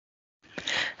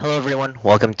Hello, everyone.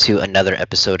 Welcome to another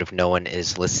episode of No One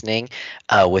Is Listening.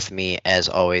 With me, as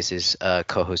always, is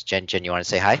co-host Jen. Jen, you want to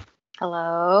say hi?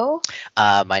 Hello.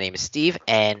 My name is Steve,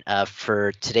 and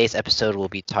for today's episode, we'll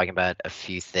be talking about a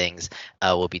few things.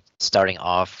 We'll be starting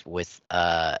off with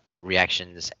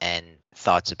reactions and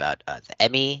thoughts about the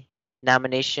Emmy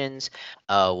nominations.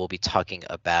 We'll be talking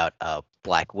about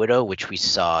Black Widow, which we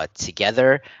saw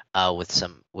together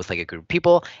with like a group of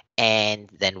people, and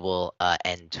then we'll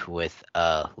end with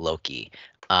Loki.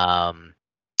 Um,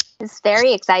 It's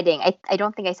very exciting. I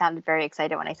don't think I sounded very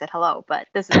excited when I said hello, but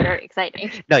this is very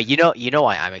exciting. No, you know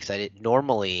why I'm excited.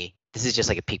 Normally, this is just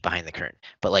like a peek behind the curtain.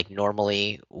 But like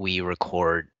normally we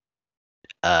record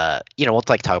we'll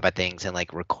like talk about things and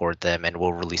like record them and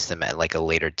we'll release them at like a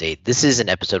later date. This is an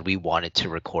episode we wanted to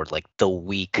record like the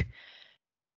week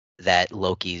that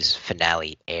Loki's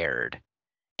finale aired.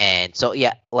 And so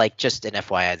yeah, like just an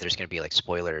FYI, there's gonna be like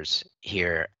spoilers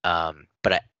here.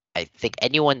 But I think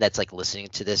anyone that's like listening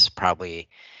to this probably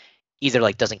either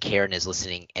like doesn't care and is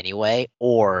listening anyway,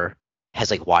 or has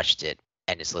like watched it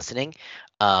and is listening.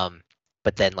 Um,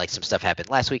 but then like some stuff happened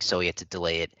last week, so we had to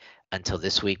delay it until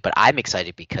this week. But I'm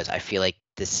excited because I feel like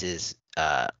this is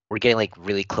we're getting like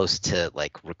really close to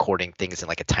like recording things in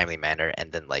like a timely manner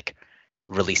and then like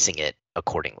releasing it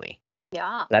accordingly.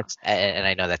 Yeah. That's and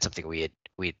I know that's something we had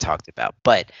talked about.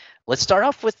 But let's start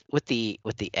off with the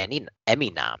Emmy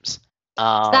noms.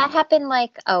 So that Um, happened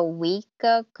like a week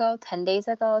ago, 10 days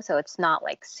ago. So it's not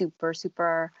like super,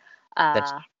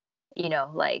 that's uh,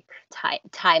 like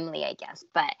timely, I guess.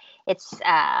 But it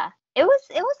was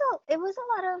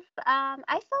a lot of,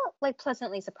 I felt like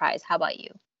pleasantly surprised. How about you?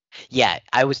 Yeah,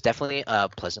 I was definitely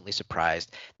pleasantly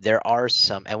surprised. There are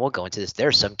some, and we'll go into this. There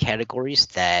are some categories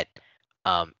that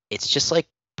it's just like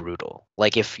brutal.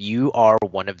 Like if you are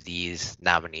one of these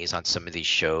nominees on some of these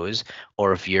shows,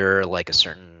 or if you're like a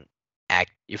certain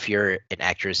if you're an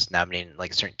actress nominated in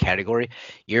like a certain category,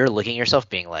 you're looking at yourself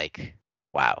being like,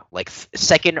 wow, like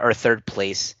second or third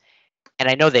place. And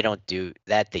I know they don't do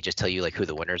that; they just tell you like who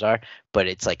the winners are. But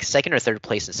it's like second or third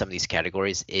place in some of these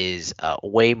categories is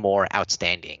way more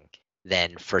outstanding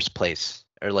than first place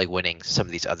or like winning some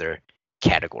of these other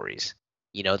categories.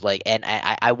 Like, and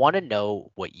I want to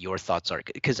know what your thoughts are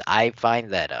because I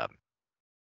find that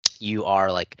you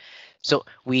are like, so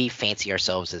we fancy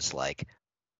ourselves as like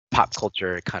pop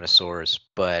culture connoisseurs,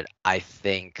 but I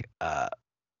think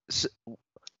s-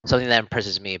 something that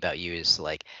impresses me about you is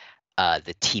like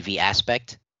the TV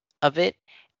aspect of it,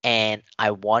 and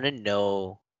I want to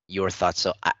know your thoughts.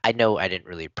 So I know I didn't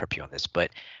really prep you on this,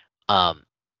 but um,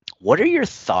 what are your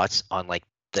thoughts on like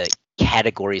the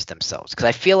categories themselves? Because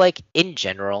I feel like in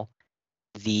general,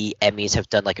 the Emmys have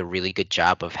done like a really good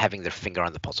job of having their finger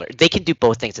on the pulse. They can do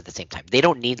both things at the same time. They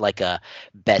don't need like a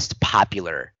best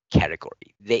popular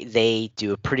category. They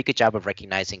do a pretty good job of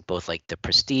recognizing both like the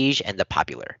prestige and the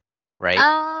popular, right?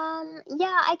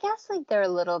 Yeah, I guess like they're a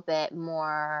little bit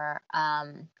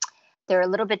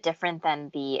different than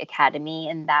the Academy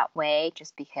in that way,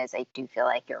 just because I do feel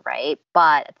like you're right.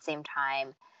 But at the same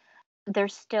time,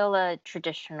 there's still a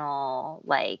traditional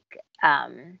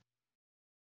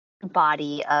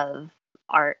body of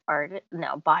art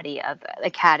no body of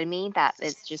academy that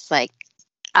is just like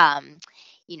um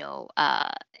you know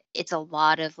uh it's a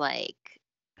lot of like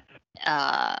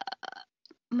uh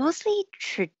mostly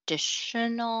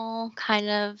traditional kind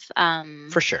of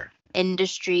For sure.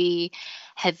 industry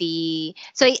heavy.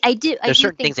 So I There's do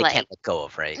certain things think they can't like let go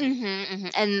of, right?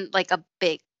 and like a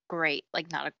big great,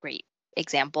 like not a great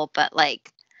example, but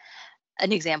like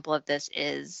an example of this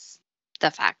is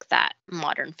the fact that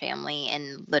Modern Family,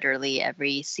 in literally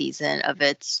every season of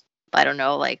its, I don't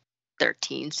know, like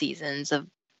 13 seasons of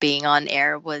being on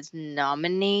air, was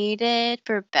nominated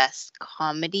for Best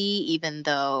Comedy, even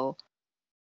though,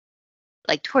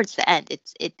 like, towards the end,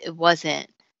 it wasn't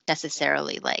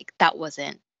necessarily like that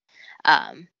wasn't.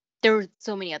 Um, there were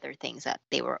so many other things that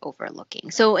they were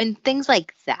overlooking. So in things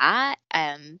like that,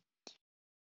 the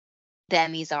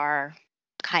Emmys are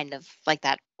kind of like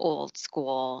that old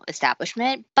school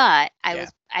establishment, but Yeah.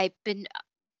 I've been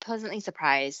pleasantly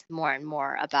surprised more and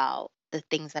more about the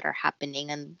things that are happening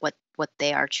and what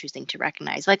they are choosing to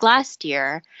recognize. Like last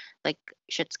year, like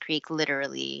Schitt's Creek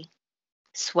literally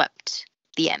swept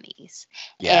the Emmys.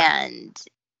 Yeah. And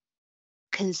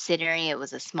considering it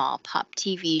was a small pop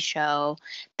TV show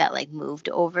that like moved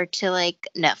over to like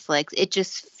Netflix, it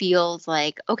just feels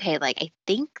like okay, like I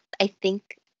think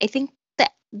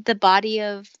that the body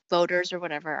of voters or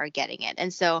whatever are getting it.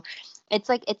 And so it's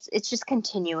like it's just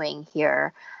continuing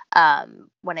here.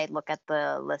 When I look at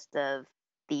the list of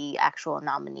the actual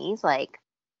nominees, like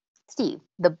Steve,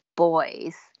 The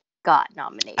Boys. got I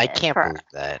nominated can't for believe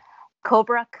that.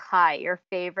 Cobra Kai, your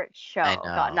favorite I show,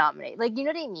 got know. nominated. Like, you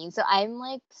know what I mean? So I'm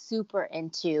like super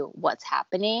into what's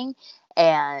happening,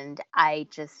 and I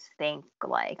just think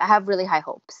like I have really high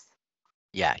hopes.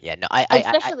 Yeah, yeah. No,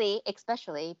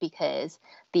 Especially because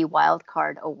the wild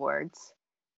card awards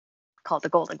called the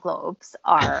Golden Globes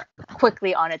are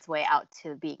quickly on its way out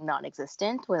to being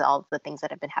non-existent with all the things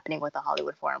that have been happening with the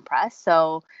Hollywood Foreign Press.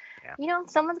 So, yeah.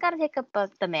 someone's got to take up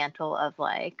the mantle of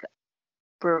like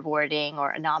rewarding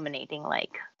or nominating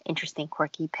like interesting,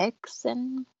 quirky picks.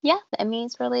 And yeah, the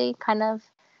Emmys really kind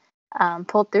of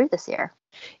pulled through this year.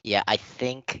 Yeah, I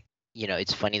think,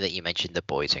 it's funny that you mentioned The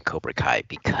Boys and Cobra Kai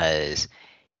because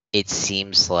it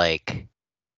seems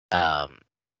um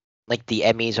like the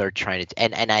Emmys are trying to,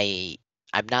 and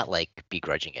I'm not like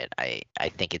begrudging it. I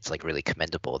think it's like really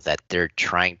commendable that they're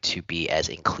trying to be as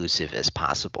inclusive as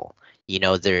possible.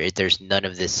 There's none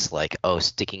of this like, oh,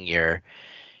 sticking your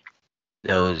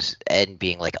nose and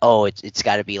being like, oh, it's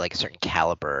got to be like a certain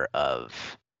caliber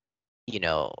of,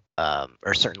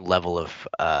 or a certain level of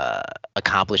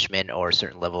accomplishment or a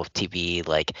certain level of TV.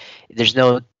 Like,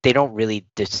 they don't really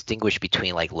distinguish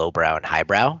between like lowbrow and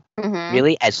highbrow, Mm-hmm.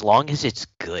 really, as long as it's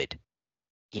good.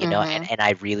 Mm-hmm. And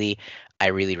I really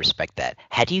respect that.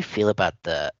 How do you feel about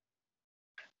the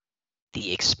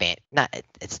expand? Not,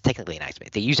 it's technically an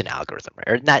expand. They use an algorithm,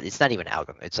 or not? It's not even an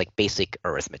algorithm. It's like basic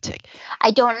arithmetic.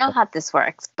 I don't know how this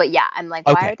works, but yeah, I'm like,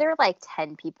 why Okay, are there like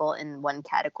 10 people in one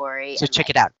category? so And check like,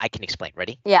 it out. I can explain.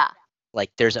 Ready? yeah,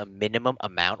 Like, there's a minimum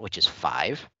amount, which is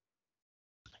 5,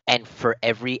 and for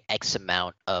every X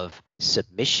amount of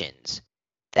submissions,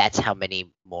 that's how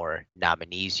many more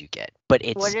nominees you get. But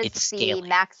what is it's the scaling.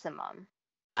 maximum?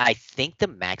 I think the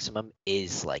maximum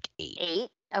is like 8. 8?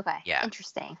 Okay, Yeah.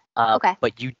 interesting. Okay.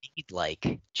 But you need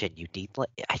like, Jen,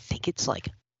 I think it's like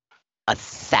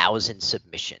 1,000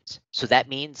 submissions. So that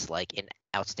means like in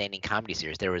Outstanding Comedy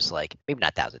Series, there was like maybe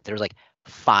not 1,000. There was like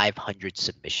 500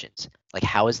 submissions. Like,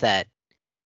 how is that?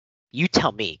 You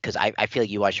tell me, because I feel like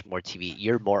you watch more TV.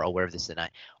 You're more aware of this than I.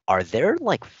 Are there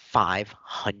like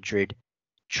 500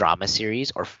 drama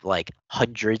series or like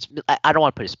hundreds? I don't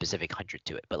want to put a specific hundred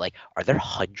to it, but like, are there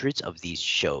hundreds of these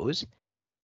shows?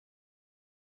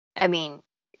 I mean,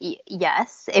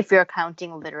 yes, if you're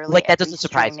counting literally Like, that every doesn't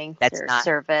surprise me. streaming That's not.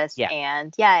 service, Yeah.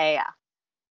 and yeah.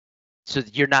 So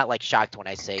you're not like shocked when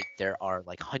I say there are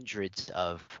like hundreds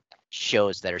of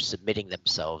shows that are submitting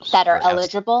themselves That are for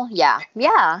eligible. Yeah.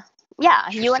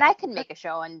 You and interesting. I can make a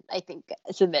show and I think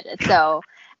submit it. So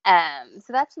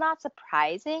that's not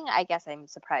surprising. I guess I'm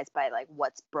surprised by like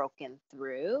what's broken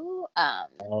through.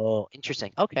 Oh,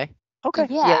 interesting. Okay. Okay.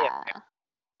 Yeah. Yeah. Yeah.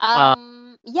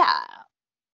 Uh, Yeah.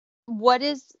 What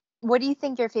is what do you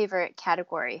think your favorite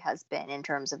category has been in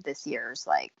terms of this year's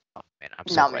like oh man, I'm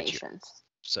so glad you. nominations?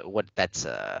 So what? That's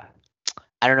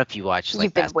I don't know if you watch like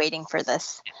You've been basketball. waiting for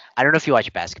this. I don't know if you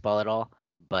watch basketball at all,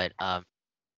 but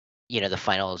the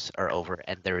finals are over,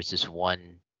 and there was this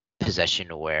one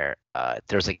possession where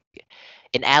there was like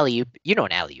an alley oop. You know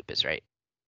what an alley oop is, right?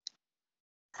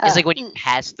 It's like when you Mm.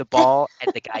 pass the ball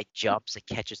and the guy jumps and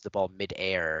catches the ball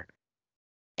midair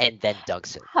and then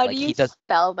dunks it. How do Like, you he does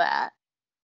spell that?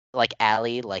 like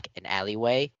alley, like an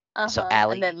alleyway. So Uh-huh. And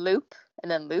alley then loop.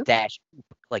 And then loop. dash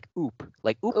oop,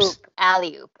 like oops, Oop.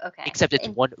 Alley oop. Okay. except it's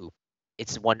And one oop.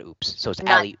 It's one oops. So it's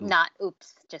not alley oop, not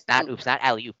oops, just not oop. oops, not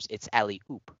alley oops. It's alley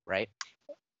oop, right?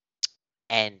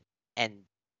 And and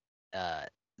uh,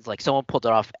 like someone pulled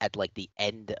it off at like the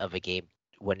end of a game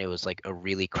when it was like a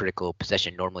really critical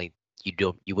possession. Normally,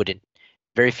 you wouldn't.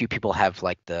 Very few people have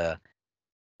like the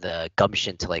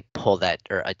gumption to like pull that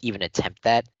or even attempt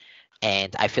that.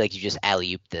 And I feel like you just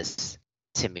alley oop this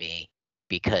to me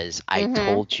because I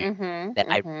told you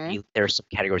that there are some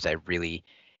categories I really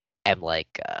am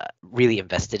like really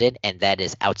invested in, and that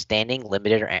is outstanding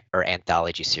limited or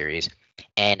anthology series,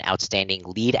 and outstanding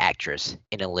lead actress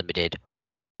in a limited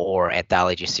or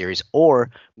anthology series or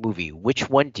movie. Which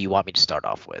one do you want me to start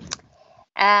off with?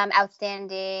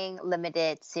 Outstanding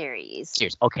limited series.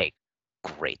 Series. Okay,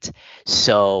 great.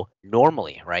 So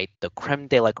normally, right, the creme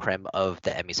de la creme of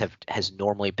the Emmys has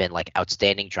normally been like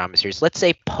outstanding drama series. Let's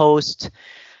say post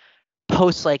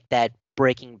like that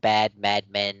Breaking Bad, Mad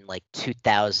Men, like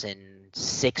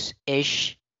 2006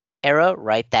 ish era,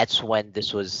 right? That's when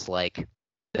this was like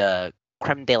the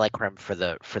creme de la creme for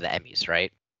the Emmys,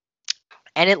 right?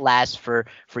 And it lasts for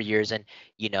years, and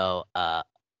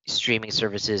streaming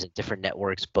services and different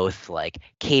networks, both like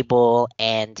cable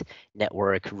and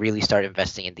network, really start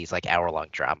investing in these like hour-long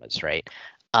dramas, right?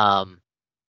 um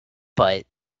but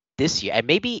this year, and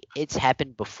maybe it's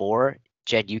happened before,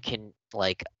 Jen, you can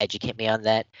like educate me on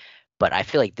that, but I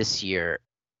feel like this year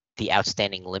the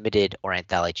outstanding limited or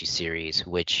anthology series,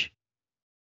 which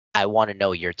I want to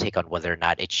know your take on whether or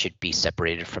not it should be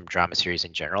separated from drama series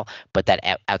in general. But that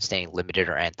outstanding limited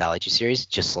or anthology series,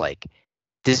 just like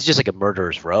this is just like a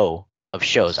murderer's row of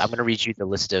shows. I'm gonna read you the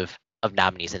list of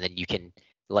nominees, and then you can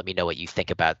let me know what you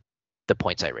think about the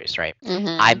points I raised. Right?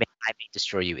 Mhm. I may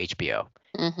destroy you, HBO.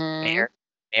 Mhm.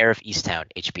 Mayor of Easttown,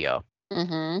 HBO.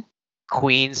 Mhm.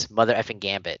 Queen's Mother Effing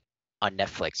Gambit on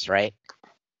Netflix. Right?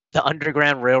 The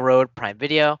Underground Railroad, Prime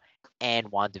Video,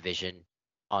 and WandaVision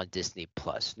on Disney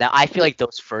Plus. Now, I feel like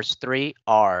those first three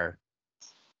are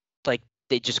like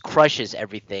they just crushes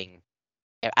everything.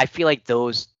 I feel like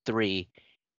those three,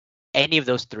 any of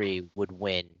those three, would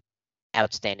win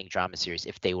outstanding drama series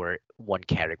if they were one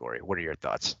category. What are your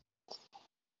thoughts?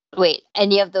 Wait,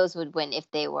 any of those would win if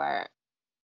they were.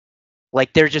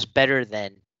 Like they're just better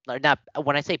than not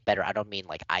when I say better, I don't mean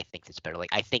like I think it's better.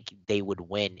 Like I think they would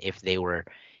win if they were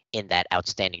in that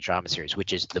outstanding drama series,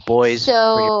 which is The Boys,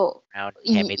 Pretty So Brown,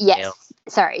 Handmaid's Tale. yes,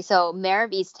 sorry. So Mayor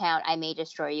of Easttown, I May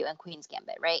Destroy You, and Queen's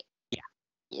Gambit, right? Yeah.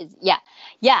 Yeah,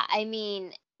 yeah. I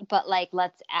mean, but like,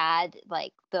 let's add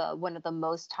like the one of the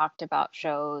most talked about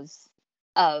shows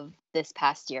of this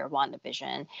past year,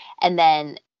 WandaVision, and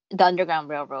then the Underground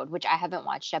Railroad, which I haven't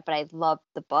watched yet, but I love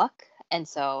the book, and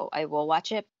so I will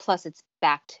watch it. Plus, it's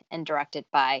backed and directed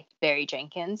by Barry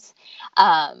Jenkins.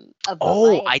 But Oh,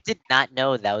 like, I did not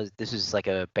know this was like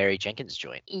a Barry Jenkins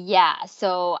joint. yeah,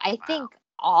 so I Wow. think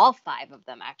all five of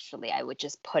them actually I would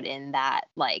just put in that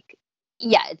like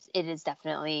yeah, it is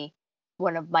definitely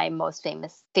one of my most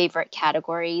favorite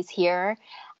categories here.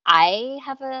 I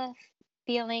have a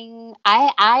feeling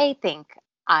I think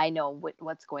I know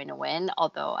what's going to win,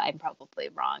 although I'm probably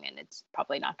wrong and it's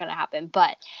probably not going to happen,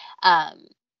 but um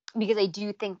because I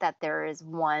do think that there is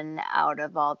one out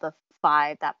of all the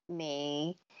five that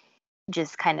may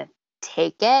just kind of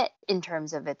take it in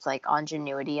terms of its like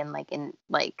ingenuity and like in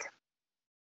like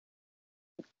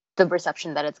the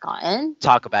reception that it's gotten.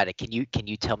 Talk about it. Can you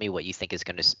tell me what you think is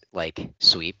going to like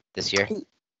sweep this year?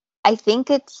 I think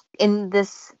it's in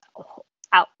this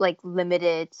out like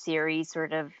limited series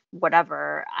sort of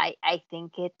whatever. I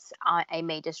think it's I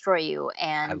May Destroy You,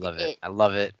 I and love it. it I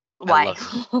love it. I why. love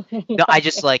it. No, I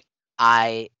just like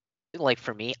I like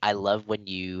for me, I love when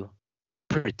you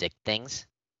predict things,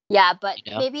 Yeah, but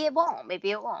you know? maybe it won't.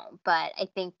 Maybe it won't. But I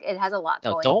think it has a lot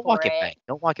No, going don't for walk it it. back.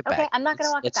 Don't walk it Okay, back. I'm not gonna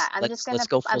Let's walk it back. let's I'm just let's let's gonna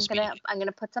go full speed again. I'm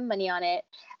gonna put some money on it.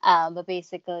 But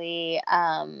basically,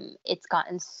 it's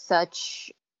gotten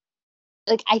such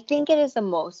like I think it is the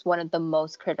most one of the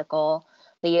most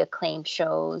critically acclaimed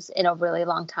shows in a really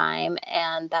long time,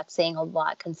 and that's saying a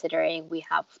lot considering we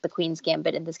have The Queen's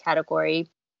Gambit in this category,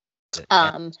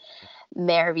 Yeah. um,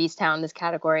 Mayor of Easttown in this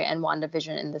category, and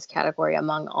WandaVision in this category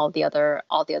among all the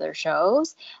other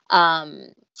shows. Um,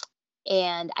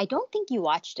 and I don't think you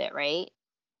watched it, right?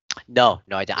 No,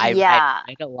 no, I did. I Yeah.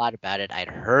 read a lot about it. I'd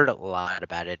heard a lot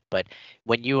about it, but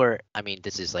when you were, I mean,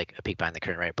 this is like a peek behind the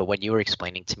curtain, right? But when you were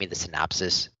explaining to me the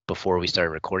synopsis before we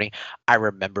started recording, I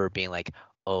remember being like,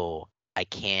 "Oh, I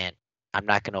can't. I'm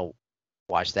not gonna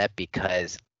watch that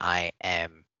because I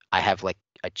have like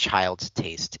a child's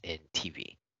taste in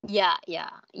TV. Yeah, yeah,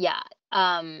 yeah.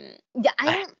 Yeah, I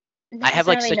I don't I have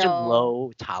like necessarily such a know.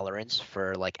 low tolerance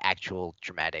for like actual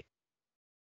dramatic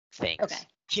Okay. things,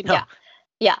 you know? Yeah.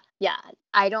 Yeah, yeah.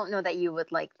 I don't know that you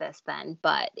would like this then,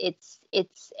 but it's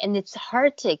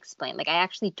hard to explain. Like I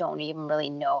actually don't even really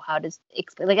know how to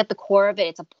explain. Like at the core of it,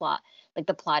 it's a plot. Like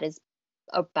the plot is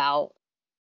about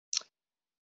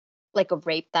like a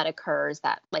rape that occurs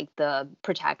that like the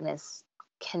protagonist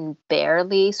can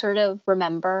barely sort of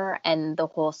remember, and the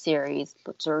whole series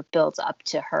sort of builds up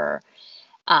to her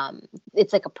um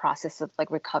it's like a process of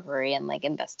like recovery and like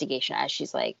investigation as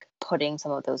she's like putting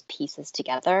some of those pieces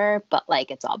together, but like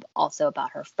it's also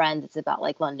about her friends, it's about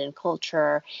like London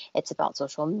culture, it's about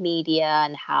social media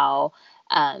and how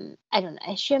I don't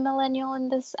know, is she a millennial in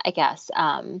this, I guess,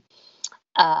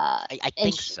 I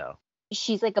and think so.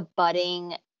 she's like a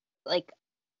budding like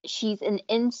she's an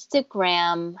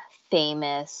Instagram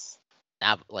famous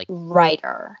Now, like,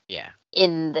 writer yeah.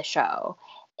 in the show,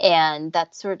 and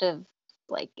that's sort of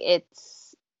like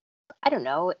it's I don't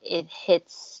know, it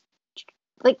hits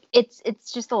like it's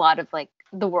just a lot of like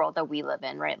the world that we live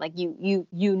in, right? Like you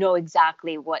know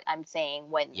exactly what I'm saying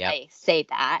when Yep. I say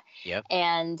that. Yep.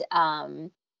 And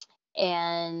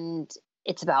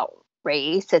it's about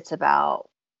race, it's about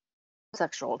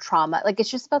sexual trauma. Like it's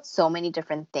just about so many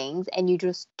different things, and you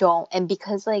just don't, and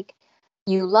because like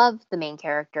you love the main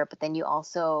character, but then you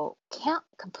also can't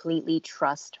completely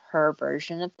trust her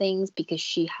version of things because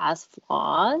she has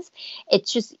flaws.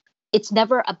 It's just it's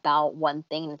never about one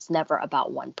thing. It's never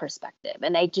about one perspective.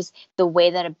 And the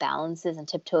way that it balances and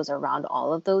tiptoes around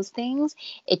all of those things,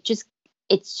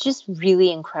 it's just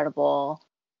really incredible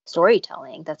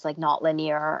storytelling that's like not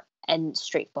linear and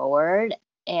straightforward.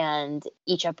 And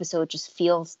each episode just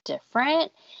feels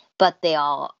different, but they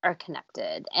all are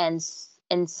connected. And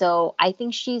so I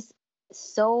think she's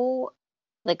so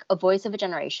like a voice of a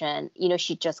generation.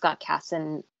 She just got cast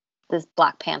in this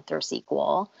Black Panther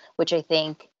sequel, which I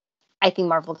think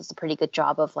Marvel does a pretty good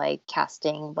job of like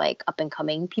casting like up and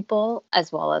coming people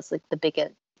as well as like the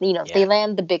biggest, they Yeah.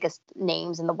 land the biggest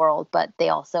names in the world, but they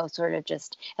also sort of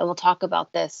just, and we'll talk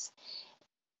about this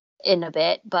in a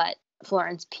bit, but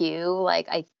Florence Pugh, like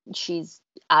she's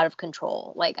out of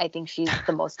control. Like I think she's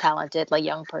the most talented like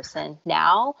young person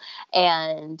now.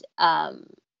 And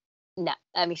no,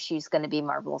 I mean she's going to be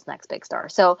Marvel's next big star.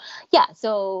 So yeah,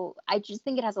 so I just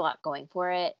think it has a lot going for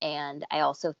it, and I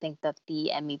also think that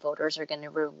the Emmy voters are going to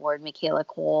reward Michaela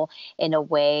Cole in a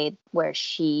way where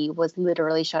she was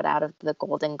literally shut out of the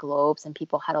Golden Globes, and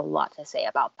people had a lot to say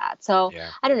about that. So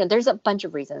Yeah. I don't know. There's a bunch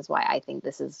of reasons why I think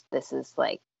this is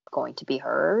like going to be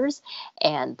hers,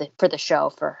 and for the show,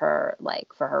 for her, like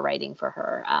for her writing, for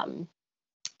her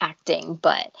acting.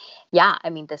 But yeah, I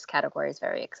mean, this category is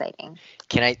very exciting.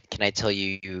 Can I tell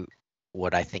you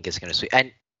what I think is gonna sweep?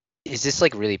 And is this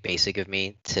like really basic of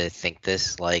me to think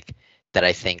this, like that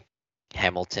I think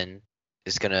Hamilton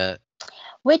is gonna?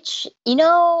 Which,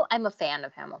 I'm a fan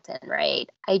of Hamilton, right?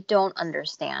 I don't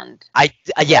understand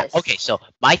Yeah, okay. this. So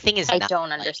my thing is I not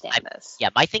don't like understand this. yeah,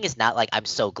 my thing is not like I'm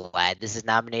so glad this is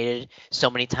nominated so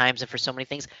many times and for so many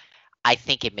things. I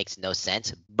think it makes no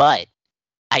sense, but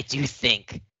I do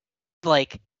think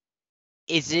like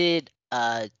is it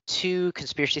too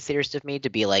conspiracy theorist of me to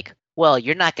be like, well,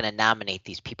 you're not gonna nominate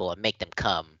these people and make them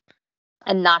come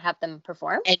And not have them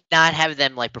perform? and not have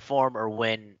them like perform or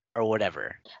win or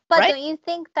whatever, But right? don't you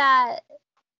think that,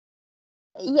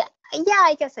 yeah, yeah,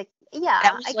 I guess, like, That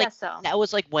yeah, was I like guess so.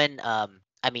 when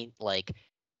I mean like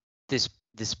this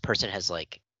person has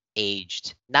like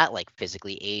aged, not like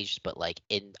physically aged, but like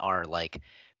in our like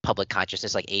public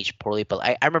consciousness, like aged poorly. But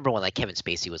I remember when like Kevin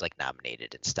Spacey was like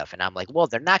nominated and stuff, and I'm like, well,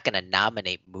 they're not gonna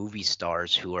nominate movie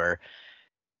stars who are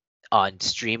on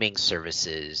streaming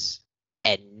services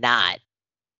and not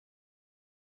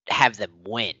have them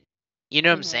win. You know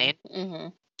what I'm saying? Mm-hmm. Mm-hmm.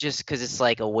 Just because it's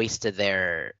like a waste of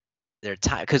their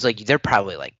time. Because like they're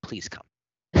probably like, please come.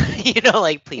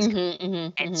 Like please come. Mm-hmm. Mm-hmm.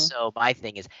 And Mm-hmm. so my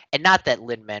thing is, and not that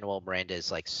Lin Manuel Miranda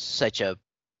is like such a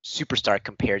superstar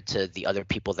compared to the other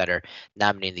people that are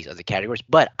nominated in these other categories,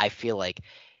 but I feel like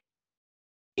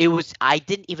I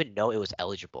didn't even know it was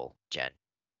eligible, Jen.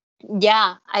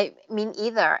 Yeah, I mean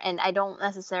either, and I don't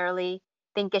necessarily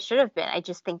think it should have been. I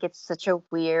just think it's such a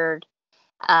weird.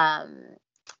 Um,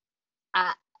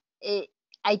 I it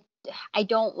I I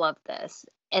don't love this.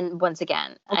 And once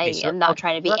again, I Okay, so am not okay,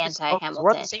 trying to we're be on this. Okay, so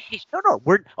we're on the anti-Hamilton. same page. No, no,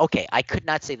 we're okay. I could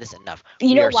not say this enough.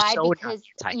 You We know are why? so not Because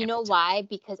you know anti-Hamilton. why?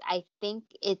 Because I think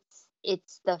it's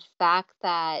the fact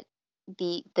that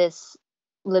this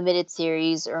limited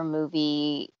series or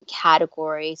movie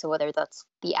category, so whether that's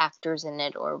the actors in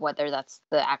it or whether that's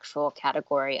the actual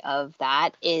category of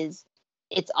that, is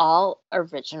it's all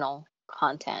original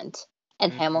content.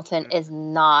 And Hamilton Mm-hmm, is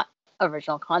not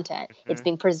original content. It's hmm.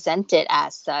 being presented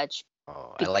as such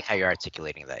Oh, I like how you're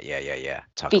articulating that. Yeah, yeah, yeah.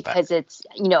 Talk about it. because it's,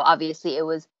 obviously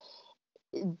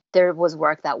there was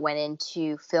work that went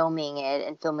into filming it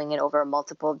and filming it over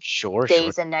multiple Sure, sure,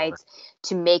 days and sure. nights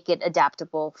to make it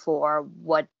adaptable for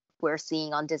what we're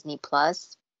seeing on Disney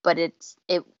Plus. But it's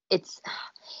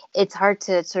hard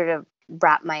to sort of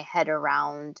wrap my head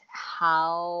around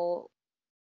how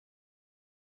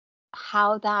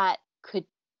that could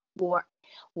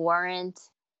warrant,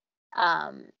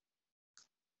 um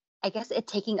I guess, it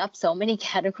taking up so many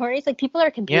categories. Like people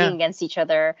are Yeah, competing against each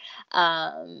other.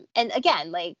 And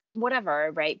again, like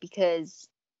whatever, right? Because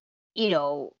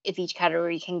if each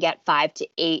category can get 5 to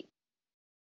 8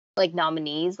 like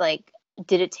nominees, like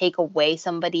did it take away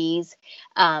somebody's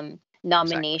exactly.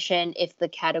 nomination if the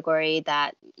category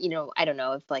that, I don't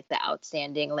know, if like the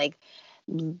outstanding like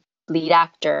lead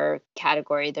actor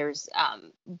category,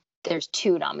 there's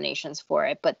 2 nominations for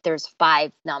it, but there's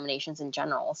 5 nominations in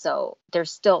general. So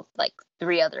there's still like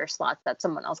 3 other slots that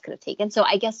someone else could have taken. So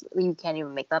I guess you can't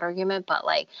even make that argument, but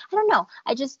like, I don't know.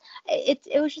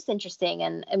 It was just interesting.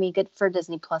 And I mean, good for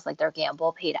Disney Plus, like their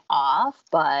gamble paid off,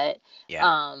 but, Yeah.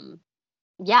 um,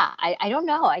 yeah, I don't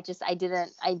know. I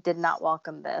did not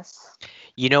welcome this.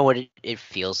 You know what it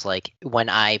feels like when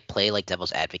I play like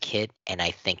devil's advocate and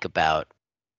I think about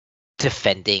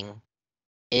defending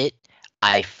it,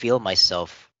 I feel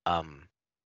myself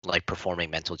like performing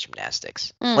mental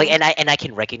gymnastics. Like, Mm. and I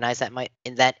can recognize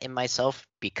that in myself,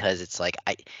 because it's like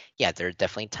yeah, there are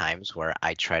definitely times where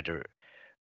I try to,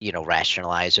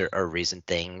 rationalize or reason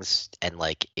things and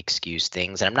like excuse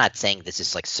things. And I'm not saying this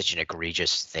is like such an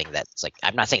egregious thing that's like,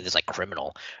 I'm not saying this is like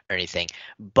criminal or anything,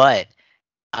 but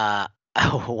uh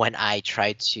when I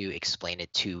try to explain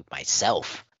it to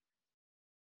myself,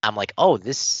 I'm like, oh,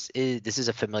 this is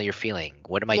a familiar feeling.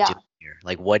 What am I Yeah. doing here?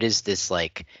 Like, what is this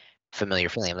like familiar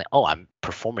feeling? I'm like, oh, I'm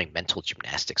performing mental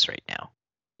gymnastics right now.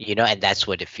 And that's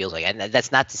what it feels like. And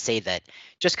that's not to say that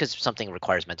just because something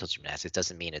requires mental gymnastics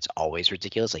doesn't mean it's always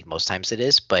ridiculous. Like most times it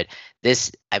is. But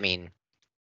this, I mean,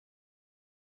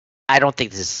 I don't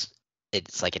think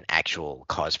it's like an actual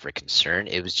cause for concern.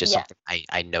 It was just Yeah. something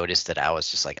I noticed that I was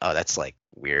just like, oh, that's like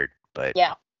weird, but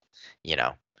Yeah. you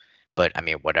know, but I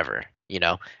mean, whatever.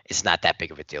 It's not that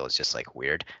big of a deal. It's just like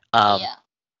weird. Yeah.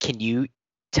 Can you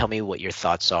tell me what your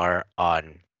thoughts are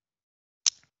on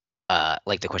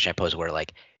like the question I posed, where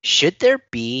like, should there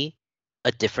be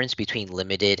a difference between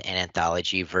limited and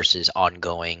anthology versus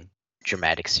ongoing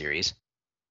dramatic series?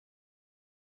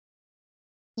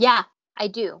 Yeah, I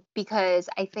do, because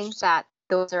I think that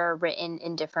those are written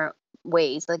in different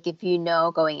ways. Like if you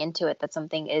know going into it that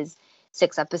something is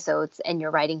 6 episodes and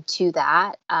you're writing to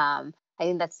that, I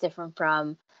think that's different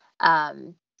from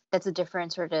that's a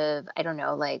different sort of, I don't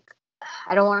know, like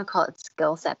I don't want to call it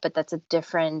skill set, but that's a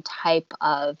different type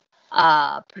of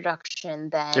production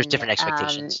There's than different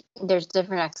expectations. there's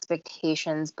different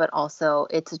expectations, but also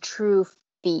it's a true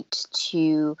feat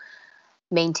to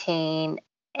maintain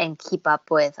and keep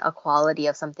up with a quality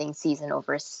of something season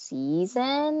over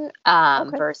season, Okay,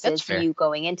 that's versus fair. you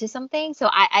going into something. So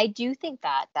I do think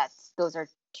that those are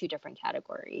two different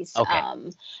categories. Okay.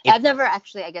 I've If never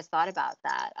actually, I guess, thought about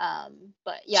that.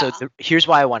 But so, yeah. here's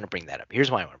why I want to bring that up. Here's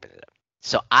why I want to bring that up.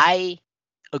 So I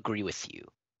agree with you,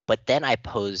 but then I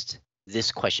posed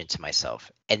this question to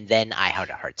myself, and then I had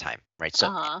a hard time, right? So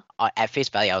Uh-huh. at face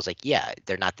value, I was like, yeah,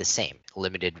 they're not the same.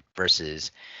 Limited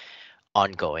versus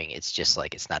ongoing, it's just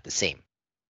like it's not the same.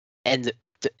 And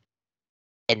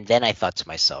and then I thought to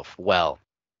myself, well,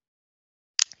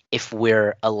 if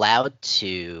we're allowed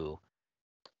to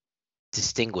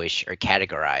distinguish or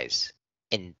categorize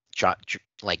in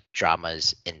like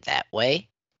dramas in that way,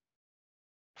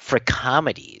 for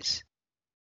comedies,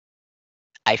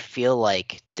 I feel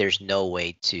like there's no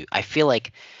way to. I feel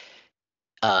like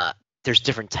uh, there's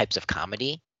different types of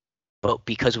comedy, but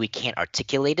because we can't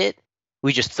articulate it,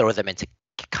 we just throw them into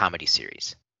comedy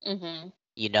series. Mhm.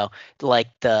 You know, like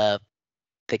the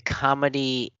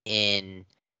comedy in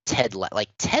like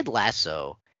Ted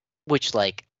Lasso, which,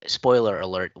 like, spoiler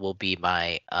alert, will be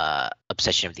my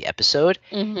obsession of the episode.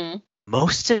 Mhm.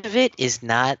 Most of it is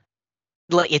not,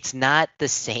 like, it's not the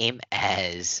same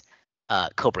as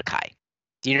Cobra Kai.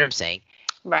 Do you know what I'm saying?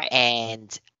 Right.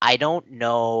 And I don't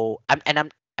know.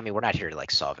 I mean, we're not here to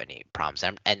like solve any problems.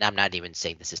 And I'm not even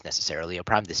saying this is necessarily a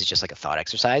problem. This is just like a thought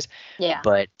exercise. Yeah.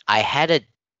 But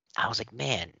I was like,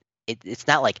 man, it's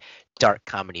not like dark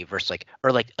comedy versus like,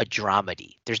 or like a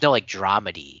dramedy. There's no like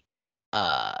dramedy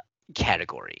uh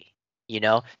category,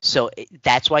 So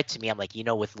that's why to me, I'm like,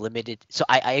 with limited. So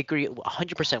I agree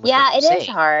 100% with what Yeah, you're it is saying.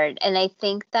 hard. And I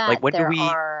think Like, that when do there we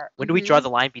are when do we draw the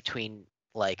line between,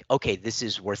 like, okay, this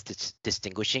is worth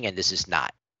distinguishing and this is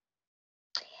not?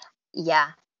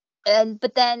 yeah. And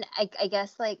but then I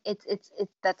guess like it's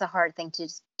that's a hard thing to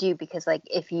just do, because like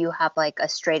if you have like a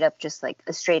straight up, just like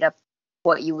a straight up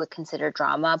what you would consider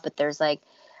drama, but there's like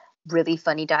really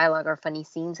funny dialogue or funny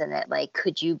scenes in it, like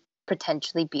could you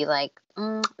potentially be like,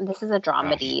 this is a Oh,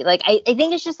 dramedy? Like I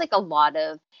think it's just like a lot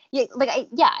of, yeah, like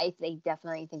I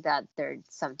definitely think that there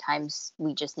sometimes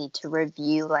we just need to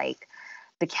review like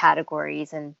the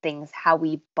categories and things, how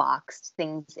we boxed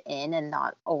things in, and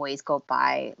not always go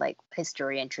by like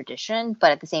history and tradition.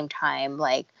 But at the same time,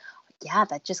 like, yeah,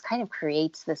 that just kind of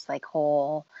creates this like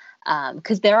whole,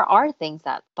 because there are things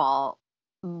that fall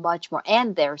much more,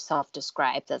 and they're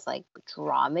self-described as like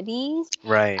dramedies.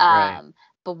 right, right. um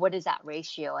but what is that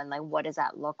ratio, and like what does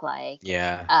that look like?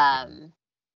 Yeah. um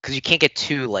Because you can't get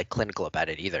too like clinical about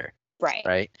it either, right.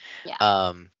 right? Yeah.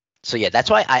 Um, so yeah, that's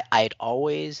why I'd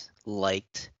always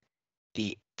liked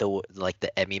like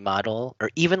the Emmy model, or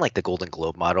even like the Golden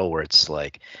Globe model, where it's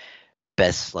like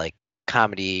best like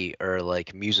comedy or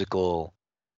like musical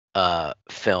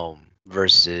film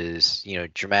versus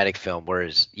dramatic film,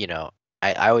 whereas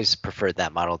I always preferred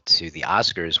that model to the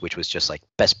Oscars, which was just like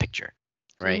best picture,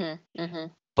 right? Mhm.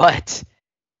 Mhm. But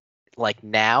like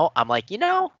now I'm like,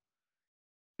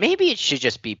 maybe it should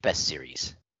just be best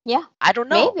series. Yeah. I don't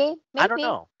know. Maybe. I don't Maybe.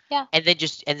 know. Yeah. And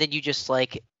then you just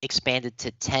like expand it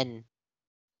to 10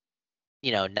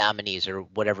 nominees or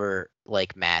whatever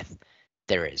like math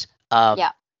there is.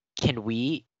 Yeah. Can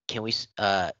we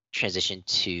transition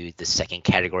to the second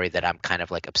category that I'm kind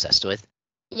of like obsessed with?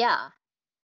 Yeah.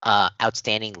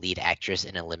 Outstanding lead actress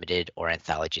in a limited or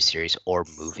anthology series or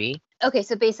movie. Okay,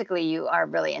 so basically you are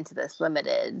really into this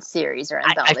limited series or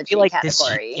I feel anthology like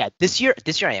category. this year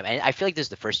I am, and I feel like this is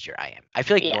the first year I am. I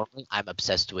feel like Yeah. normally I'm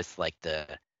obsessed with like the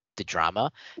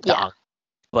drama, Yeah.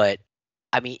 but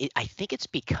I mean, I think it's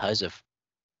because of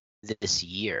this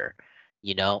year,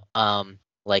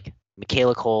 like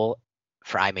Michaela Cole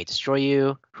for I May Destroy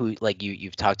You, who like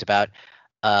you've talked about,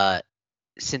 uh,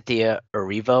 Cynthia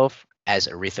Erivo as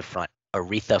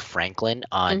Aretha Franklin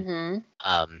on Mm-hmm.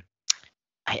 um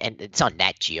and it's on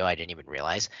Nat Geo. I didn't even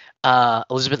realize.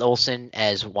 Elizabeth Olsen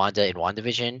as Wanda in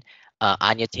WandaVision.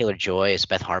 Anya Taylor-Joy as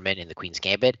Beth Harmon in The Queen's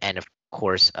Gambit, and of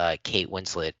course, Kate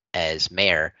Winslet as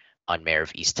Mare on Mare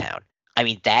of Easttown. I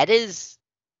mean, that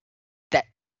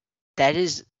that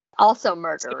is Also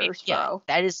it's gonna be, murderers, yeah, bro.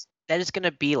 that is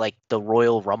gonna be like the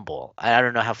Royal Rumble. I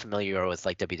don't know how familiar you are with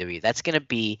like WWE. That's gonna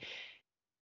be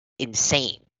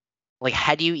insane. Like,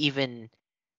 how do you even?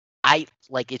 I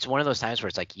like it's one of those times where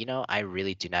it's like, I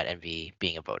really do not envy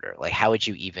being a voter. Like, how would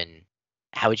you even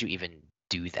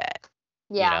do that?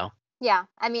 You Yeah. know? Yeah.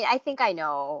 I mean, I think I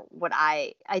know what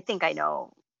I think I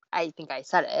know. I think I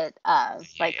said it. Yeah,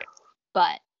 Like, yeah.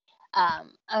 but,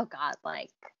 oh God,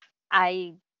 like,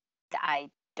 I, I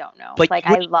don't know. But Like, you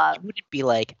I wouldn't love, you wouldn't be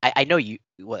like I know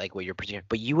what you're presuming,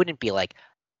 but you wouldn't be like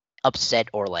upset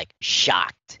or like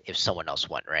shocked if someone else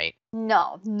won, right?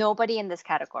 no, nobody in this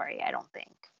category, I don't think.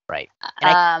 Right. And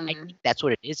I Um, think that's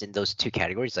what it is in those two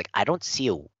categories. Like, I don't see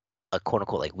a quote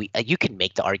unquote like you can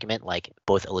make the argument like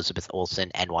both Elizabeth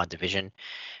Olsen and WandaVision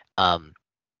um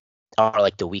are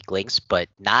like the weak links, but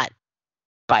not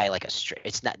by like a straight.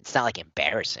 It's not like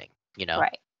embarrassing, you know?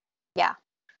 right. Yeah.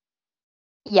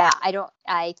 Yeah.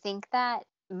 I think that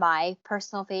my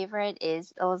personal favorite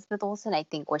is Elizabeth Olsen. I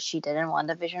think what she did in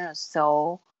WandaVision was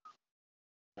so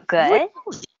good. Really?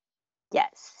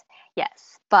 Yes.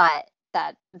 Yes. But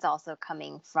that is also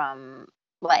coming from,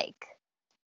 like,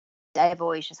 I've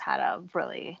always just had a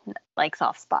really like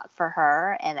soft spot for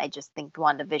her, and I just think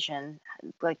WandaVision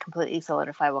like completely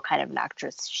solidified what kind of an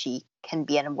actress she can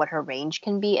be and what her range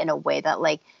can be in a way that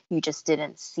like you just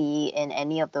didn't see in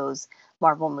any of those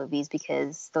Marvel movies,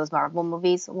 because those Marvel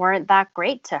movies weren't that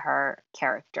great to her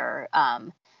character.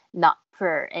 Not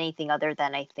for anything other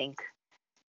than I think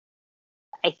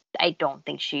I don't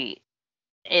think she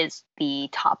is the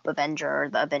top Avenger,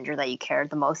 the Avenger that you cared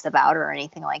the most about, or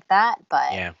anything like that.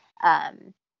 But Yeah.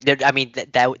 um, I mean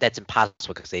that's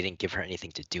impossible because they didn't give her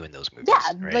anything to do in those yeah,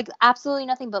 movies, right? like absolutely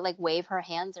nothing but like wave her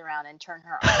hands around and turn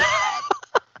her eyes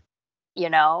red, you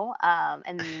know?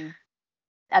 And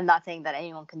I'm not saying that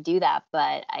anyone can do that,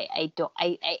 but I don't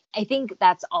I think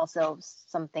that's also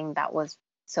something that was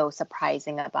so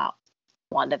surprising about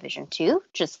WandaVision too,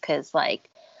 just because like,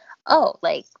 oh,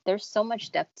 like there's so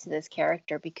much depth to this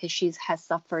character because she's has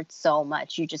suffered so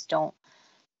much. You just don't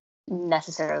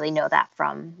necessarily know that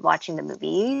from watching the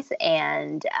movies,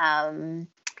 and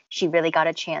she really got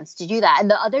a chance to do that. And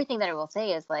the other thing that I will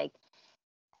say is like,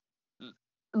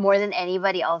 more than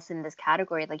anybody else in this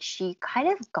category, like she kind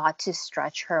of got to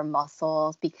stretch her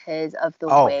muscles because of the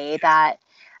Oh, way that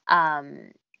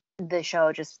um the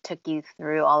show just took you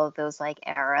through all of those like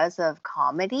eras of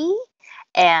comedy,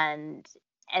 and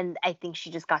I think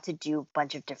she just got to do a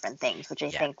bunch of different things, which I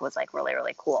yeah. think was like really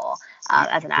really cool You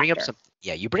as you an bring up actor. some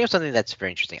yeah, you bring up something that's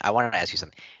very interesting. I wanted to ask you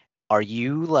something. Are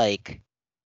you like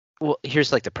well,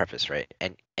 here's like the preface, right?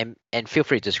 And feel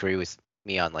free to disagree with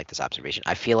me on like this observation.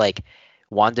 I feel like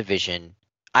WandaVision,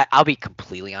 I'll be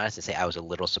completely honest and say I was a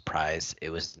little surprised it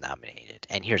was nominated.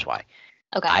 And here's why.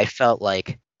 Okay. I felt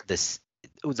like the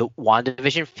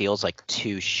WandaVision feels like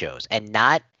two shows and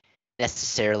not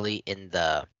necessarily in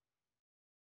the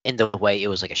way it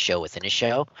was like a show within a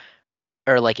show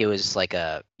or like it was like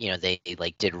they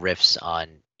like did riffs on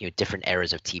different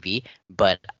eras of TV,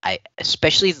 but I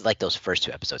especially like those first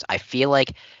two episodes. I feel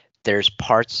like there's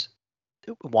parts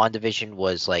WandaVision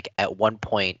was like at one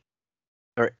point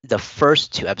or the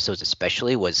first two episodes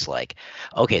especially was like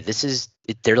okay,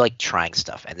 they're like trying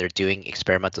stuff and they're doing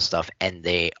experimental stuff and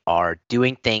they are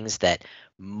doing things that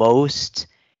most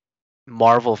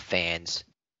Marvel fans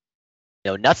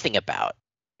know nothing about,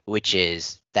 which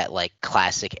is that like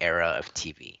classic era of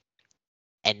TV.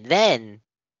 And then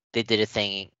they did a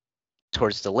thing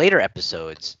towards the later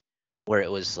episodes where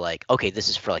it was like, okay, this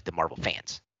is for like the Marvel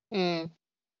fans. Mm,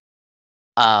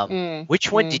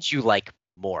 Which one mm. did you like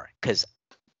more? Because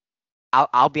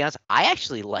I'll be honest, I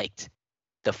actually liked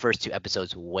the first 2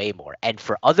 episodes way more. And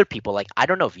for other people, like I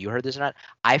don't know if you heard this or not,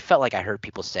 I felt like I heard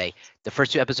people say the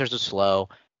first 2 episodes were slow.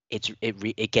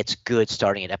 It gets good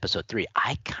starting at episode 3.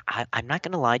 I'm not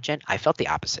gonna lie, Jen. I felt the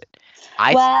opposite.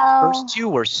 First Well, 2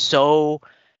 were so.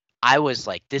 I was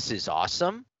like, this is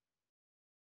awesome.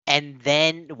 And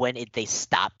then when they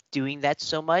stopped doing that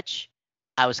so much,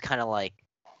 I was kind of like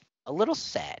a little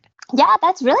sad. yeah,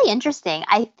 that's really interesting.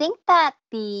 I think that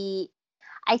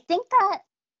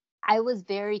I was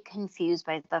very confused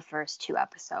by the first 2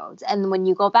 episodes. And when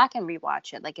you go back and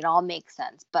rewatch it, like it all makes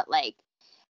sense. But like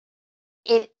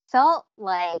it felt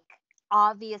like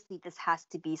obviously this has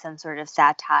to be some sort of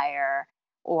satire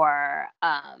or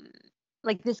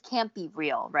like this can't be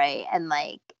real, right? And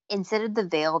like instead of the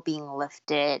veil being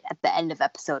lifted at the end of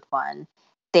episode 1,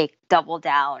 they double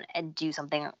down and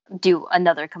do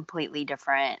another completely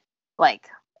different like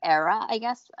era, I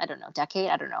guess. I don't know, decade,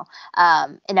 I don't know.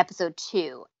 In episode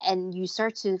 2, and you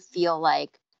start to feel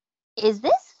like, is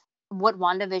this what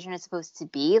WandaVision is supposed to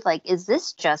be? Like, is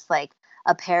this just like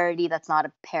a parody that's not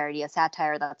a parody, a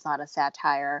satire that's not a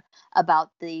satire about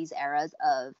these eras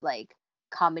of like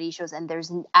comedy shows, and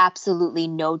there's absolutely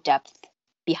no depth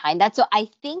behind that. So I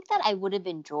think that I would have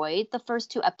enjoyed the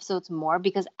first 2 episodes more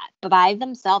because by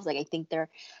themselves, like I think they're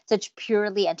such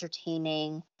purely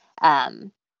entertaining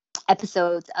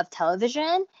episodes of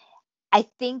television. I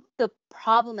think the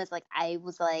problem is like I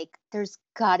was like, there's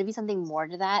got to be something more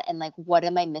to that, and like, what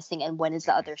am I missing, and when is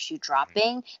the other shoe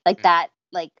dropping? Like that,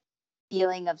 like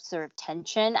feeling of sort of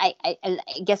tension. And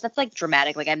I guess that's like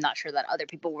dramatic. Like I'm not sure that other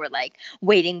people were like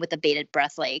waiting with a bated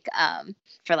breath, like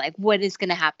for like what is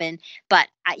gonna happen. But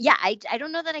I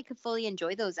don't know that I could fully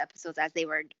enjoy those episodes as they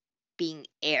were being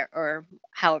air or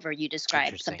however you described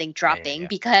Interesting. something Yeah, yeah, dropping yeah.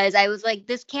 because I was like,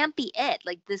 this can't be it.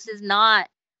 Like this is not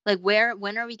like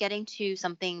when are we getting to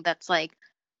something that's like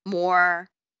more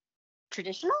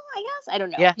traditional, I guess? I don't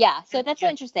know. Yeah, Yeah. yeah, So that's so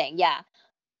yeah. interesting. Yeah.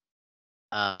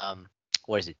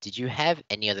 What is it? Did you have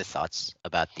any other thoughts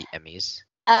about the Emmys?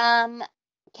 Um,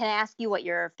 can I ask you what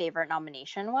your favorite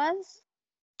nomination was?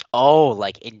 Oh,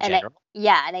 like in And I general?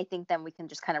 yeah, and I think then we can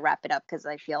just kind of wrap it up because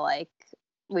I feel like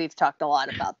we've talked a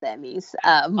lot about the Emmys,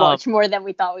 Um, much more than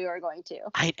we thought we were going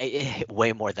to.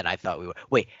 way more than I thought we were.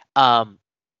 Wait,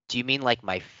 do you mean like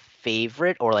my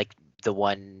favorite or like the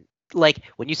one like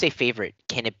when you say favorite,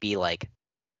 can it be like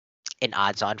an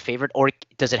odds-on favorite or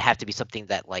does it have to be something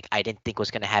that like I didn't think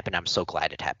was gonna happen? I'm so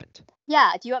glad it happened.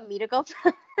 Yeah. Do you want me to go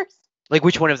first? Like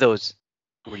which one of those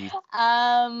were you?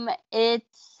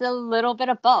 It's a little bit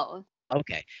of both.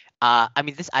 Okay. I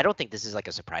mean this. I don't think this is like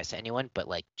a surprise to anyone, but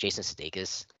like Jason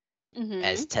Sudeikis Mm-hmm.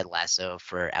 as Ted Lasso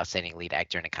for outstanding lead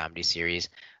actor in a comedy series.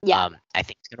 Yeah. I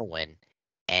think he's gonna win,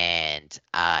 and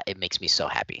it makes me so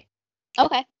happy.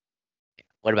 Okay.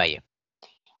 What about you?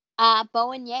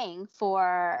 Bowen Yang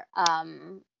for That's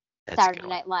a good Saturday one.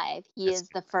 Night Live. He That's is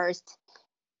the first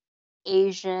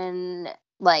Asian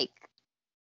like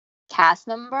cast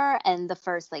member and the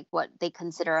first like what they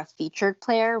consider a featured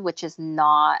player, which is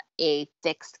not a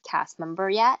fixed cast member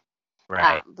yet.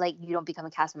 right. Like you don't become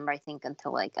a cast member, I think,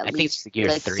 until like at I think it's least year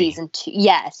like 3. season 2.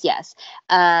 Yes, yes.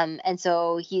 And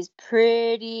so he's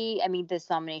pretty. I mean, this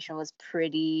nomination was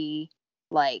pretty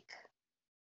like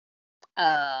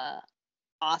uh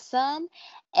awesome.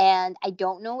 And I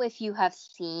don't know if you have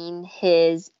seen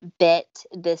his bit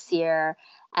this year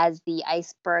as the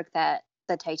iceberg that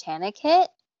the Titanic hit.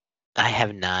 I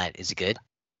have not. Is it good?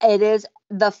 It is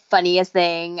the funniest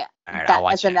thing All right, I'll that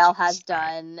watch it after SNL has this. All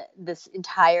right. done this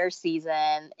entire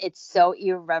season. It's so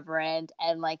irreverent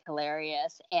and like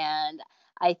hilarious. And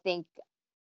I think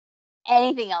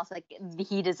anything else, like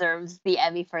he deserves the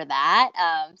Emmy for that.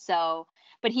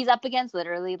 But he's up against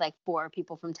literally like 4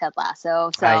 people from Ted Lasso.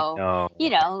 I So, know.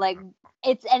 like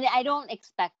and I don't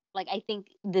expect, like, I think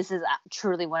this is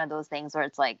truly one of those things where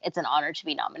it's like, it's an honor to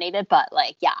be nominated. But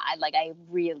like, yeah, I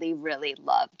really, really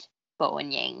loved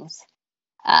Bowen Yang's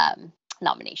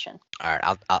nomination. All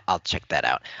right, I'll check that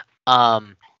out.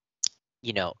 Um,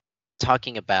 you know,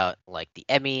 talking about like the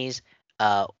Emmys,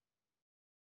 uh,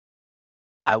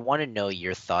 I want to know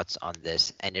your thoughts on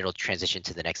this, and it'll transition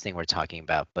to the next thing we're talking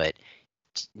about. But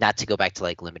not to go back to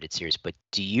like limited series, but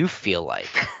do you feel like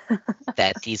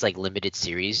that these like limited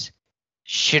series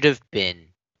should have been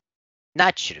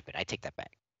not should have been, I take that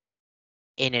back.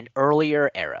 In an earlier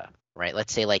era, right?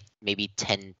 Let's say like maybe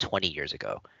 10, 20 years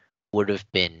ago, would have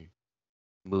been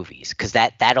movies because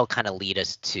that'll kind of lead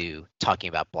us to talking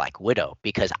about Black Widow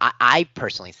because I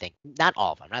personally think not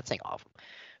all of them, I'm not saying all of them,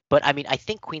 but I mean I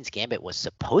think Queen's Gambit was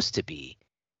supposed to be.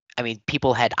 I mean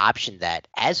people had optioned that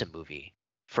as a movie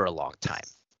for a long time,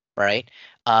 right?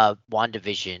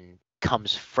 WandaVision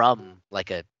comes from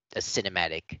like a a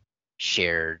cinematic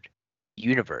shared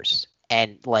universe.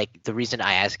 And like the reason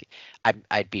I ask,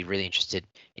 I'd be really interested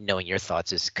in knowing your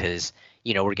thoughts is because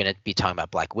we're gonna be talking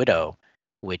about Black Widow,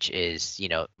 which is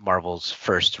Marvel's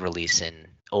first release in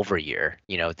over a year.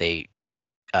 They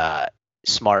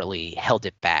smartly held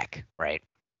it back, right,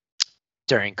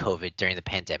 during COVID, during the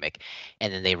pandemic,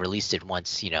 and then they released it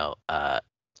once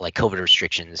like COVID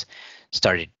restrictions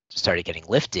started getting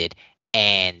lifted,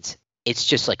 and it's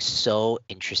just like so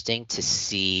interesting to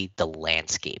see the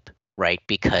landscape, right?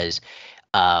 Because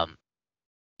um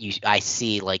I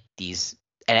see like these,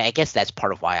 and I guess that's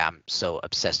part of why I'm so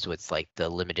obsessed with like the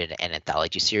limited and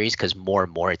anthology series, because more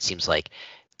and more it seems like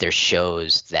there's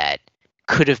shows that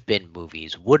could have been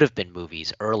movies, would have been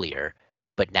movies earlier,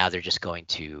 but now they're just going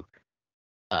to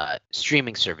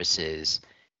streaming services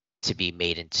to be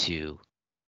made into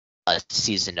a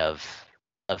season of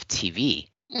TV.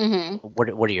 Mm-hmm.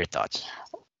 What are your thoughts?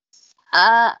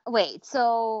 Wait.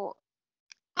 So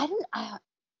I didn't.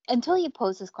 Until you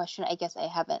posed this question, I guess I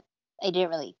didn't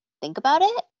really think about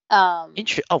it.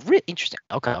 Interesting.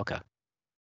 Okay.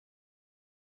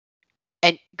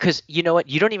 And because you know what,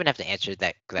 you don't even have to answer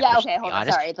that Yeah. question. Okay. To be Hold on.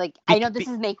 honest, Sorry. Like I know this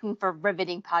is making for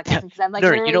riveting podcasting because I'm like No,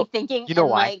 literally thinking you know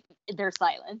and why? like they're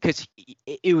silent. Because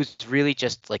it was really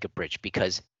just like a bridge.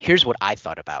 Because here's what I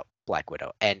thought about Black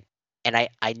Widow, and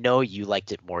I know you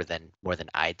liked it more than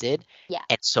I did. Yeah.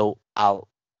 And so I'll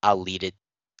lead it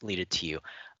to you.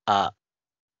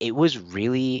 It was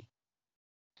really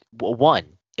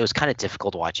one. It was kind of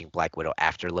difficult watching Black Widow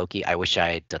after Loki. I wish I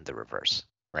had done the reverse,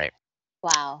 right?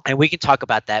 Wow. And we can talk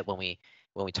about that when we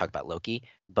talk about Loki,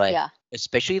 but Yeah.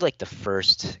 especially like the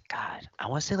first, God, I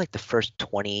want to say like the first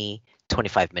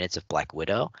 20-25 minutes of Black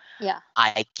Widow, Yeah.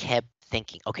 I kept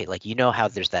thinking, okay, like how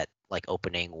there's that like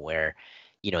opening where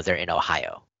they're in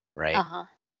Ohio, right? Uh-huh.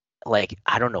 Like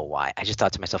I don't know why. I just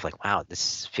thought to myself like, wow,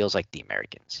 this feels like The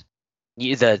Americans. The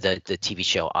TV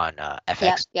show on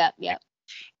FX. Yep.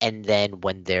 And then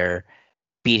when they're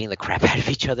beating the crap out of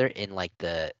each other in like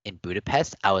in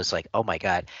Budapest, I was like, oh my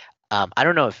god. I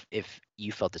don't know if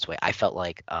you felt this way. I felt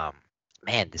like,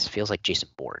 man, this feels like Jason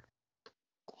Bourne.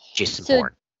 Jason So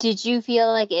Bourne. did you feel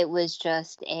like it was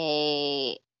just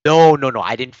a? No.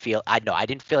 I didn't feel. I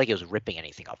didn't feel like it was ripping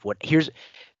anything off. Here's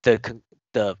the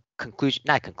conclusion,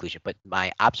 not conclusion, but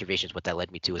my observations. What that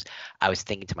led me to is I was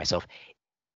thinking to myself,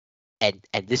 and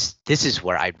this is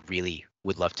where I really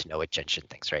would love to know what Genshin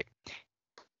thinks. Right?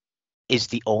 Is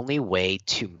the only way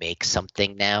to make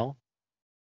something now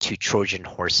to Trojan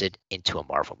horse it into a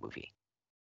Marvel movie.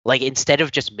 Like instead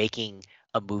of just making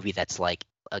a movie that's like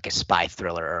a spy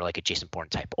thriller or like a Jason Bourne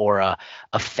type or a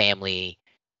family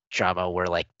drama where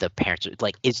like the parents are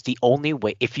like, it's the only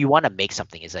way. If you want to make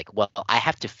something, is like, well, I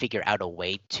have to figure out a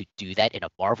way to do that in a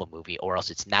Marvel movie, or else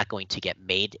it's not going to get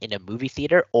made in a movie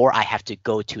theater, or I have to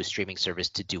go to a streaming service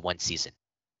to do one season.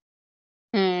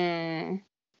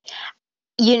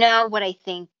 You know what I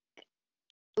think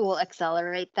will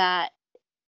accelerate that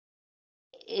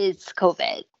is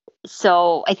COVID.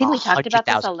 So I think we talked about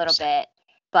this a little 100,000%. bit,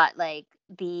 but like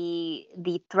the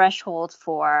threshold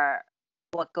for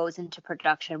what goes into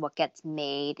production, what gets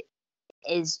made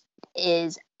is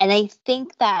and I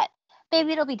think that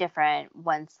maybe it'll be different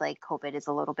once like COVID is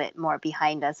a little bit more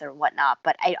behind us or whatnot.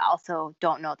 But I also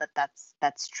don't know that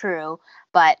that's true.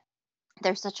 But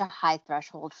there's such a high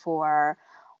threshold for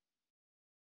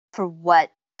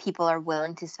what people are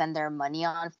willing to spend their money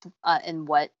on and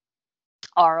what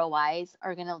ROIs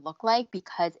are going to look like,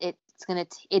 because it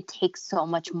takes so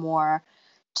much more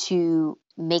to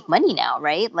make money now,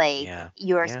 right? Like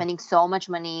you're spending so much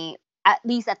money, at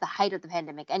least at the height of the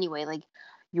pandemic anyway. Like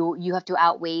you have to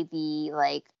outweigh the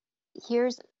like,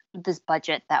 here's this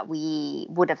budget that we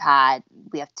would have had,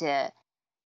 we have to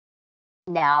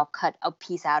now cut a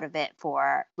piece out of it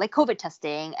for like COVID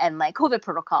testing and like COVID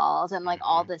protocols and like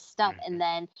all this stuff. And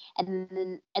then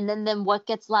what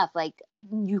gets left? Like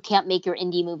you can't make your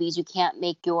indie movies, you can't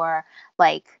make your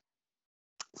like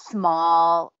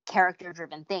small character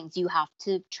driven things. You have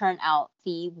to churn out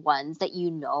the ones that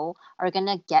are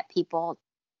gonna get people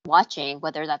watching,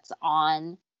 whether that's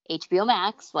on HBO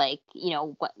Max, like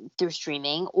through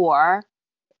streaming, or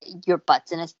your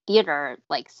butts in a theater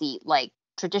like seat, like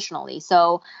traditionally.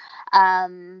 So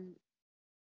yeah,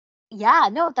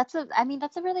 no, that's a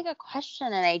really good question,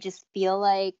 and I just feel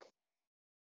like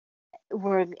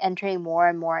we're entering more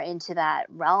and more into that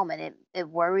realm, and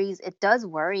it does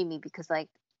worry me, because like,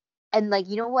 and like,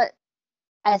 you know what,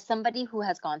 as somebody who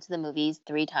has gone to the movies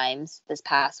 3 times this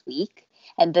past week,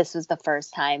 and this was the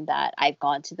first time that I've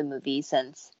gone to the movie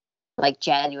since like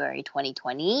January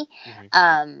 2020,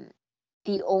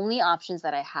 the only options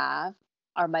that I have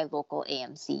are my local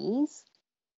AMCs,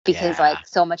 because like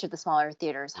so much of the smaller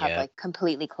theaters have like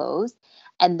completely closed.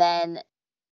 And then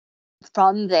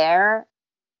from there,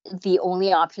 the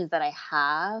only options that I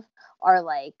have are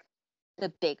like the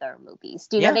bigger movies.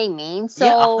 Do you know what I mean?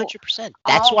 So 100%.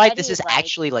 That's why this is like,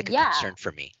 actually like a concern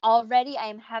for me. Already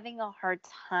I'm having a hard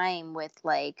time with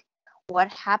like what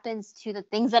happens to the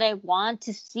things that I want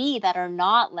to see that are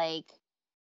not like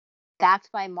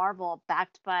backed by Marvel,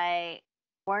 backed by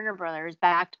Warner Brothers,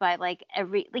 backed by like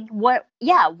every like what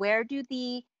where do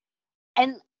the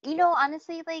and you know,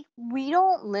 honestly, like we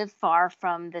don't live far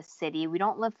from the city. We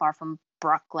don't live far from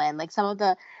Brooklyn. Like some of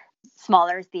the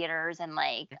smaller theaters and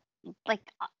like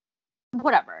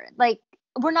whatever. Like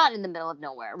we're not in the middle of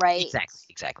nowhere, right?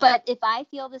 Exactly. But if I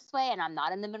feel this way and I'm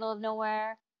not in the middle of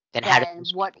nowhere, then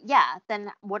what? Yeah,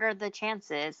 then what are the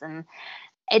chances? And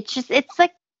it's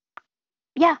like,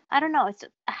 I don't know. It's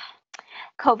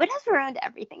COVID has ruined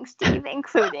everything, Steve,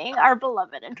 including our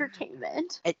beloved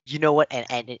entertainment. And you know what?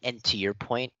 And to your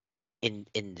point, in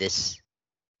this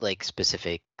like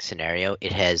specific scenario,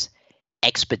 it has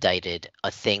expedited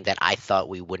a thing that I thought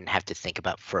we wouldn't have to think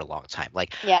about for a long time.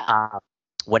 Like,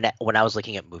 when I was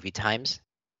looking at movie times,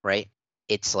 right?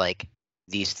 It's like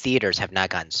these theaters have not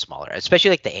gotten smaller,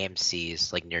 especially like the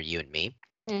AMC's like near you and me.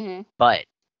 Mm-hmm. But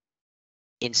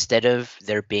instead of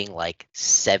there being like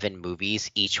 7 movies,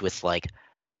 each with like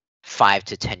 5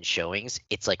 to 10 showings,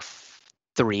 it's like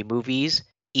 3 movies,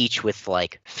 each with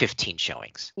like 15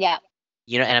 showings. Yeah.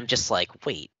 You know, and I'm just like,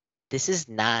 wait, this is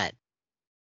not.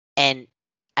 And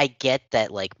I get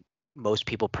that like most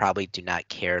people probably do not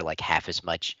care like half as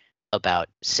much about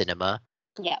cinema.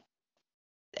 Yeah.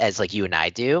 As like you and I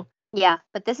do. Yeah,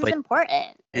 but this is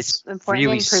important. It's important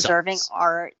really in preserving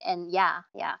art, and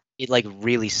it like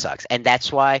really sucks. And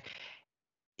that's why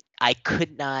I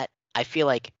could not. I feel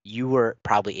like you were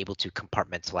probably able to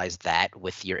compartmentalize that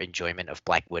with your enjoyment of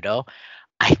Black Widow.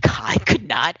 I could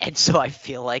not, and so I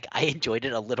feel like I enjoyed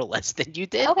it a little less than you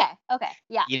did. Okay,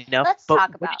 yeah. You know, let's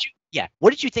talk about.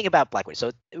 What did you think about Black Widow?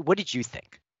 So, what did you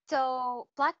think? So,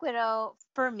 Black Widow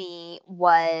for me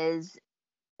was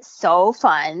so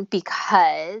fun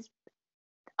because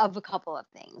of a couple of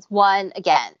things. One,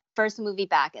 again, first movie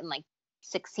back in like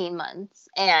 16 months,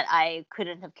 and I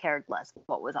couldn't have cared less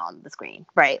what was on the screen,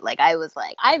 right? Like I was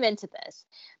like, I'm into this.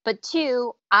 But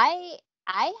two, I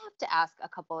have to ask a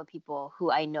couple of people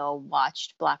who I know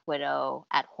watched Black Widow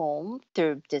at home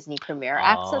through Disney Premier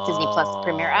Access, Disney Plus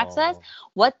Premier Access,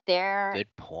 what their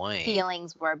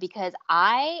feelings were, because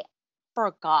I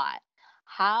forgot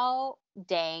how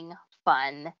dang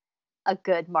fun a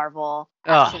good Marvel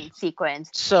action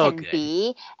sequence can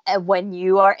be when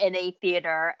you are in a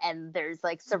theater and there's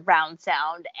like surround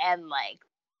sound and like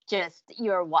just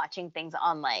you're watching things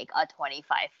on like a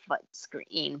 25-foot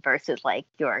screen versus like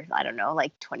your, I don't know,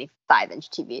 like 25-inch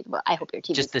TV. Well, I hope your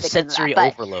TV just the sensory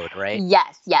overload, right?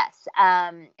 Yes.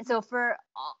 So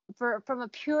from a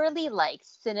purely like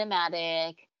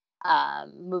cinematic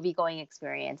movie going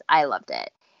experience, I loved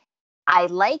it. I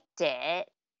liked it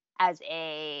as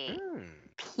a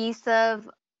piece of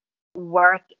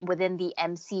work within the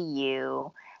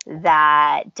MCU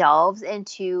that delves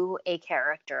into a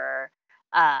character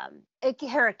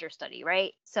study,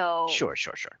 right? So sure.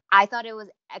 I thought it was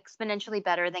exponentially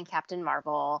better than Captain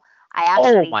Marvel.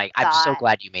 I'm so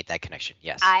glad you made that connection.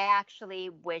 Yes. I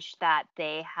actually wish that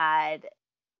they had.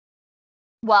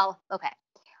 Well, okay.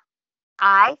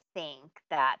 I think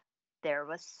that there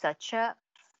was such a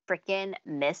freaking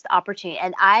missed opportunity,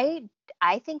 and I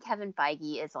think Kevin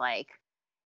Feige is like,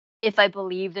 if I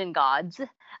believed in gods,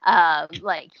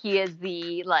 like he is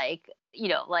the like, you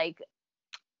know, like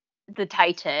the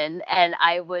Titan, and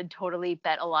I would totally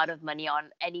bet a lot of money on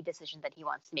any decision that he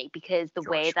wants to make, because the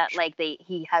way that like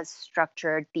he has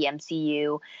structured the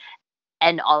MCU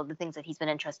and all of the things that he's been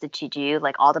entrusted to do,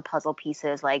 like all the puzzle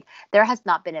pieces, like there has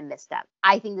not been a misstep.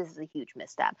 I think this is a huge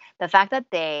misstep. The fact that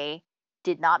they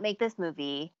did not make this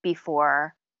movie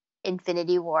before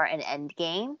Infinity War and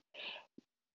Endgame.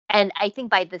 And I think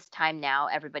by this time now,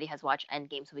 everybody has watched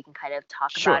Endgame, so we can kind of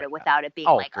talk about it without it being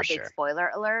like a big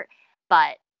spoiler alert.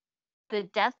 But the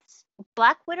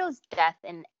Black Widow's death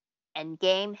in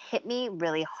Endgame hit me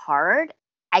really hard.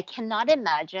 I cannot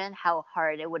imagine how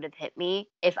hard it would have hit me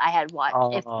if I had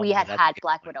watched, if we had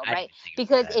Black Widow, right?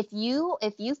 Because if you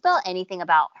felt anything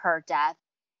about her death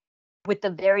with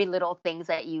the very little things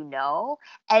that you know,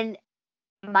 and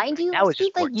mind you,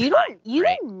 Steve, like you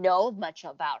don't know much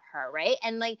about her, right?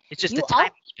 And like it's just the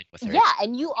time spent with her. Yeah,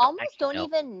 and you almost don't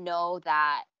even know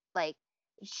that like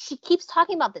she keeps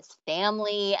talking about this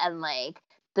family and like,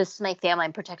 this is my family,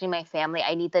 I'm protecting my family,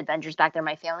 I need the Avengers back, they're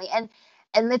my family. And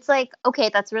And it's like, okay,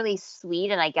 that's really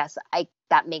sweet, and I guess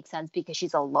that makes sense because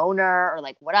she's a loner or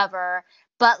like whatever.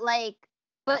 But like,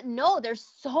 but no, there's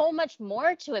so much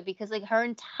more to it because like her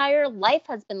entire life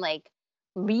has been like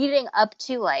leading up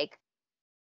to like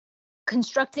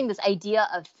constructing this idea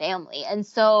of family. And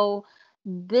so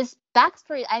this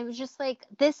backstory, I was just like,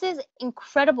 this is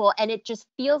incredible. And it just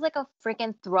feels like a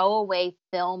freaking throwaway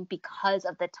film because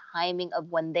of the timing of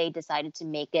when they decided to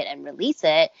make it and release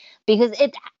it. Because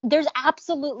there's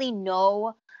absolutely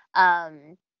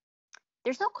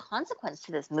there's no consequence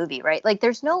to this movie, right? Like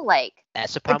there's no like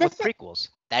That's the problem with prequels.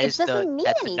 It doesn't mean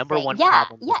that's anything. the number one Yeah,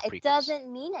 problem yeah, with it prequels.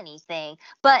 doesn't mean anything.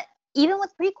 But even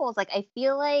with prequels, like I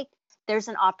feel like there's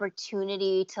an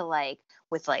opportunity to like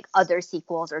with like other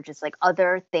sequels or just like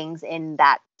other things in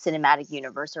that cinematic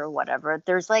universe or whatever.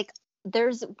 There's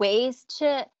ways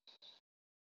to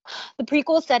the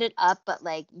prequel set it up, but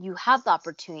like you have the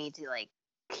opportunity to like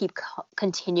keep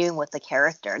continuing with the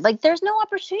character. Like there's no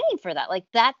opportunity for that. Like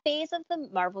that phase of the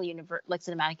Marvel universe, like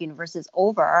cinematic universe, is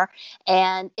over,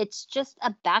 and it's just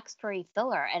a backstory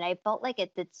filler. And I felt like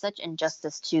it did such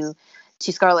injustice to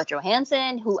Scarlett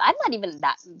Johansson, who I'm not even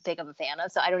that big of a fan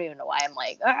of, so I don't even know why I'm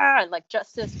like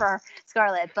justice for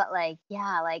Scarlett. But like,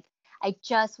 yeah, like I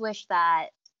just wish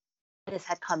that this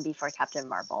had come before Captain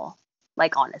Marvel.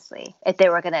 Like honestly, if they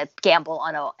were gonna gamble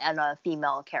on a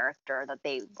female character that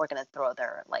they were gonna throw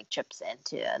their like chips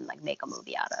into and like make a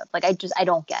movie out of, like I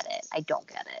don't get it. I don't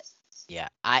get it. Yeah,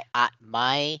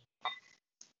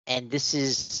 and this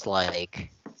is like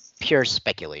pure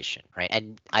speculation, right?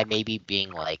 And I may be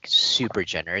being like super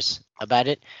generous about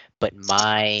it, but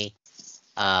my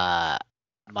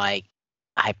my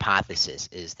hypothesis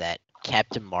is that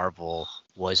Captain Marvel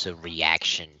was a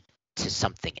reaction to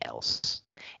something else.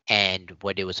 And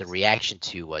what it was a reaction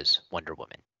to was Wonder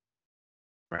Woman.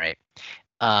 Right?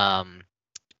 Um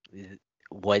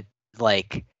what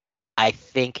like I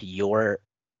think you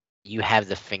have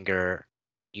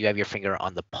your finger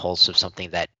on the pulse of something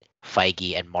that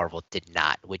Feige and Marvel did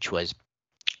not, which was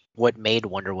what made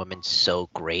Wonder Woman so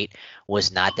great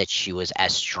was not that she was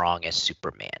as strong as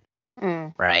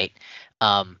Superman, right?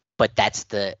 But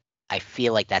I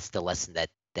feel like that's the lesson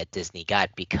that Disney got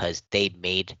because they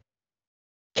made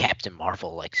Captain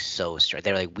Marvel like so strong.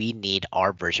 They're like, we need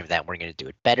our version of that. And we're going to do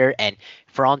it better. And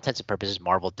for all intents and purposes,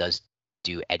 Marvel does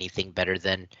do anything better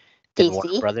than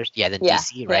Warner DC. Brothers. Yeah, than Yeah,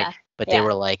 DC, right? yeah, But they yeah.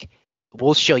 were like,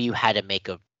 we'll show you how to make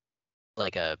a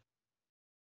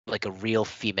real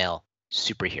female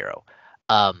superhero.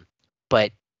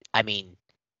 But I mean,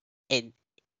 in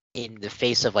the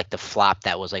face of like the flop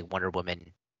that was like Wonder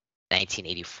Woman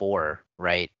 1984,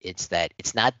 right? It's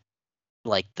not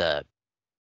like the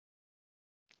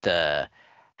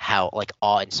how like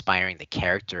awe-inspiring the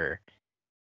character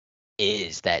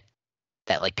is that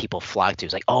like people flock to.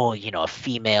 It's like, oh, a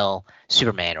female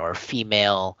Superman or a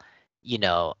female,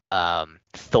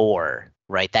 Thor,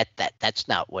 right? That's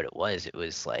not what it was. It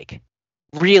was like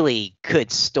really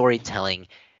good storytelling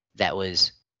that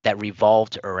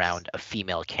revolved around a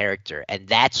female character, and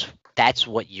that's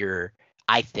what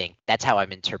I think that's how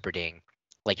I'm interpreting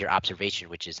like your observation,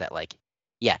 which is that like,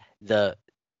 yeah, the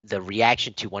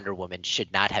reaction to Wonder Woman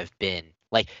should not have been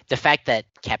like the fact that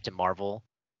Captain Marvel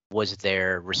was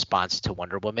their response to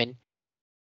Wonder Woman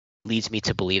leads me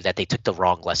to believe that they took the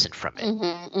wrong lesson from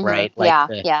it, right?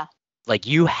 Like Yeah. like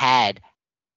you had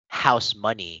house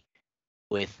money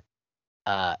with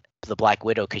the Black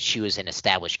Widow because she was an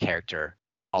established character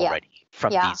already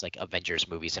from these like Avengers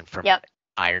movies and from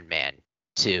Iron Man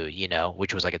 2,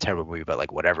 which was like a terrible movie, but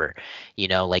like whatever,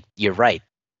 like you're right.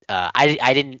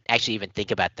 I didn't actually even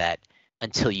think about that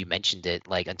until you mentioned it,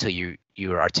 like until you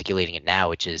were articulating it now,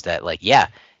 which is that like, yeah,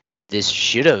 this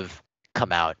should have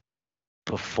come out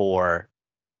before.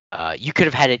 You could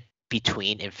have had it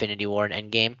between Infinity War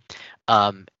and Endgame,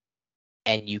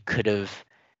 and you could have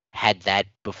had that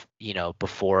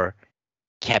before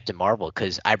Captain Marvel,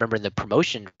 because I remember in the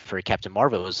promotion for Captain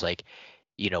Marvel, it was like,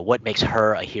 what makes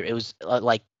her a hero? It was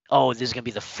like, oh, this is gonna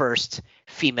be the first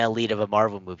female lead of a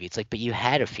Marvel movie. It's like, but you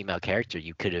had a female character.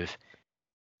 You could have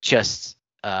just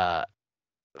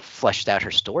fleshed out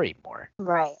her story more.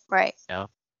 Right. You know?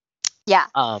 Yeah.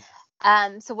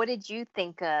 So what did you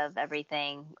think of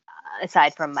everything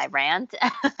aside from my rant?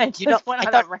 I just went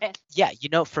on a rant. Yeah,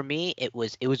 for me it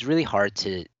was really hard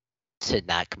to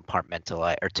not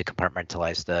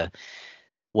compartmentalize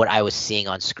what I was seeing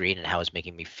on screen and how it was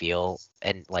making me feel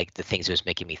and like the things it was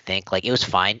making me think. Like it was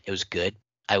fine, it was good.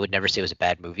 I would never say it was a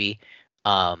bad movie.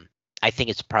 I think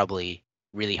it's probably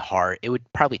really hard. It would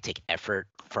probably take effort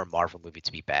for a Marvel movie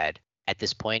to be bad at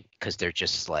this point because they're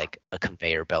just like a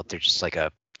conveyor belt. They're just like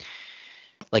a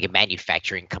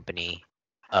manufacturing company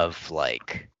of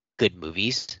like good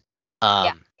movies.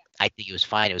 Yeah. I think it was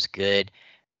fine. It was good.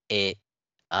 It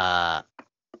uh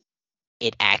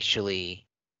it actually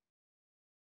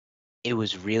it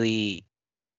was really.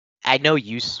 I know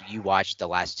you watched the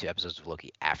last 2 episodes of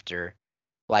Loki after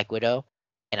Black Widow,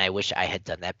 and I wish I had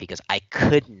done that because I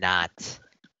could not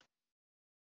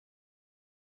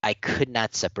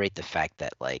separate the fact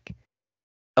that like,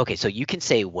 okay, so you can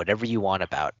say whatever you want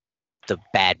about the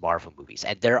bad Marvel movies,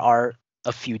 and there are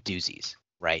a few doozies,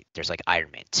 right? There's like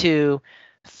Iron Man 2,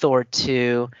 Thor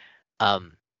 2,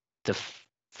 um, the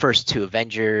first two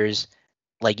Avengers.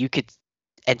 Like you could,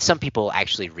 and some people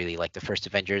actually really like the first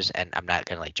Avengers, and I'm not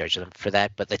gonna like judge them for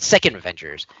that. But the second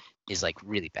Avengers is like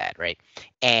really bad, right?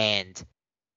 And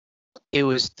it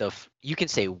was you can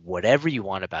say whatever you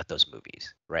want about those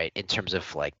movies, right? In terms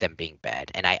of like them being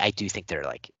bad, and I do think they're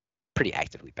like pretty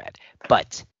actively bad.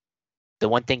 But the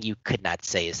one thing you could not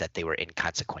say is that they were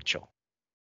inconsequential.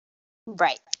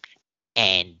 Right.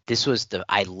 And this was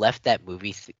I left that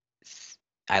movie.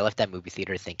 I left that movie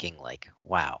theater thinking like,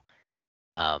 wow.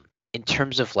 In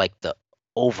terms of like the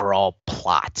overall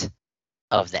plot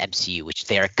of the MCU, which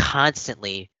they are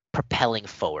constantly propelling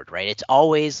forward, right? It's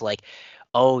always like,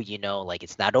 oh, like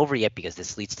it's not over yet because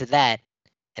this leads to that,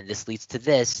 and this leads to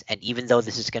this, and even though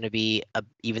this is going to be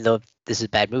even though this is a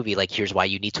bad movie, like here's why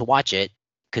you need to watch it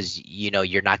because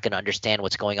you're not going to understand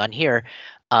what's going on here.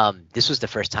 This was the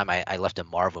first time I left a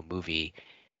Marvel movie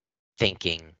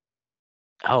thinking,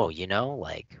 oh,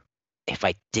 like if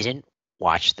I didn't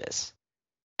watch this,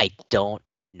 I don't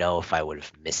know if I would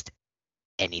have missed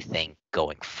anything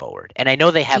going forward. And I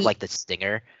know they have like the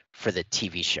stinger for the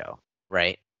TV show,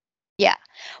 right? Yeah.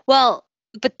 Well,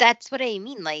 but that's what I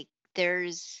mean. Like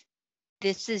this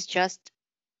is just,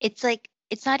 it's like,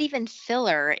 it's not even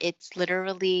filler. It's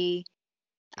literally,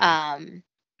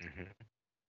 Mm-hmm.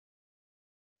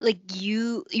 like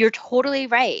you're totally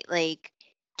right. Like,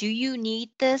 do you need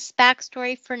this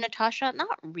backstory for Natasha?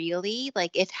 Not really.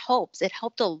 Like it helps. It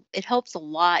helped it helps a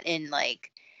lot in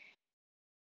like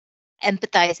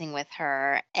empathizing with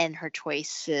her and her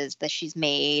choices that she's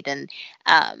made, and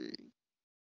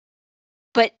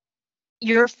but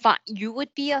you're fine. You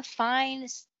would be a fine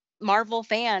Marvel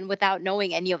fan without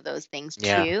knowing any of those things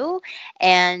too.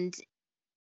 And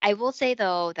I will say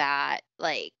though that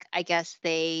like I guess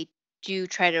they do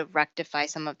try to rectify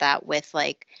some of that with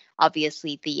like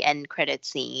obviously the end credit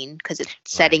scene because it's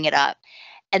setting it up,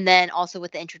 and then also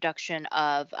with the introduction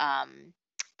of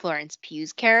Florence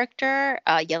Pugh's character,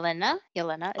 Yelena.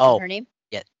 Yelena, is that her name?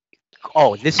 Yeah.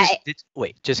 Oh,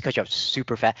 wait, just cut you off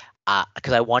super fast.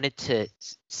 Because I wanted to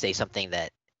say something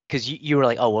that because you were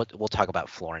like, oh, we'll talk about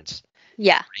Florence.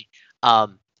 Yeah. Right?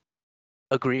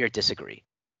 Agree or disagree?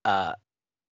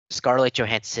 Scarlett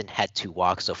Johansson had to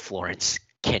walk so Florence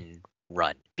can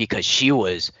run because she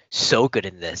was so good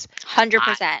in this.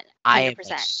 100%. I am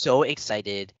like, so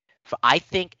excited for. I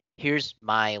think here's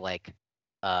my like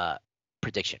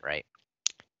prediction, right?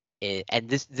 And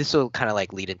this will kind of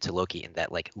like lead into Loki in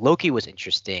that like Loki was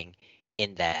interesting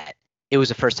in that it was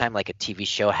the first time like a TV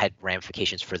show had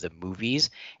ramifications for the movies,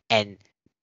 and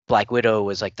Black Widow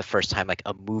was like the first time like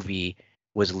a movie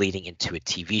was leading into a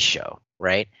TV show,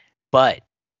 right? But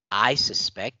I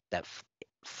suspect that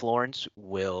Florence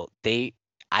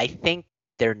I think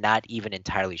they're not even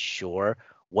entirely sure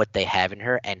what they have in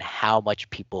her and how much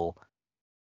people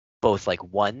both like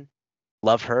one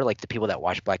love her, like the people that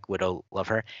watch Black Widow love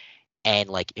her, and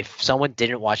like if someone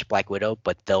didn't watch Black Widow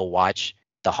but they'll watch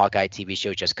the Hawkeye TV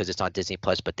show just because it's on Disney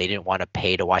Plus, but they didn't want to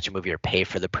pay to watch a movie or pay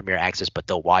for the premiere access, but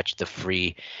they'll watch the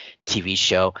free TV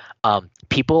show.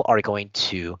 People are going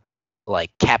to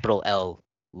like capital L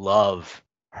love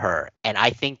her, and I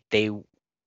think they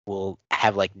will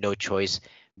have like no choice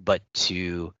but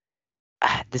to.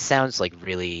 This sounds like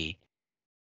really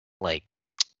like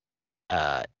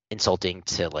insulting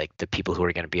to like the people who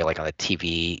are going to be like on the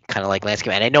TV kind of like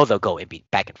landscape, and I know they'll go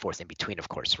back and forth in between, of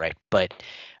course, right? But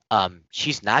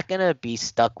she's not gonna be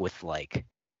stuck with like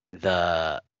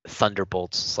the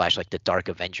Thunderbolts slash like the Dark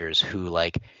Avengers, who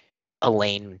like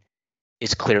Elaine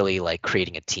is clearly like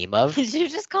creating a team of. Did you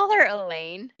just call her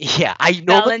Elaine? Yeah, I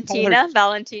normally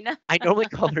Valentina. I normally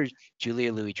call her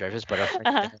Julia Louis-Dreyfus, but our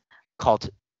friend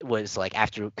was like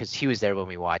after because he was there when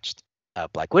we watched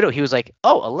Black Widow. He was like,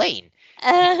 "Oh, Elaine."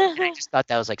 And I just thought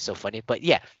that was like so funny. But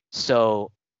yeah,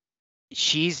 so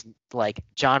she's like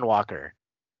John Walker,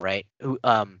 right? Who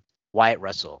Wyatt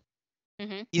Russell.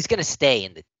 Mm-hmm. He's gonna stay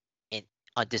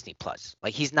on Disney Plus.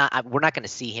 Like he's not. We're not gonna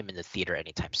see him in the theater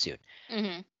anytime soon.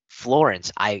 Mm-hmm.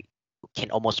 Florence, I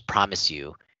can almost promise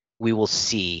you, we will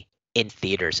see in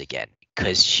theaters again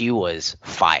because she was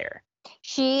fire.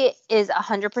 She is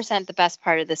 100% the best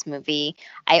part of this movie.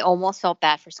 I almost felt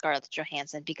bad for Scarlett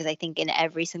Johansson because I think in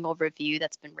every single review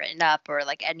that's been written up, or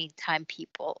like anytime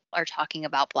people are talking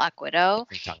about Black Widow,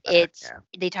 We talk about her, it's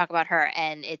they talk about her,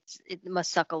 and it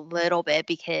must suck a little bit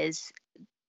because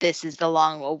this is the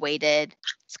long awaited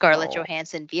Scarlett Oh.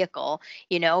 Johansson vehicle,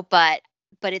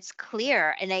 but it's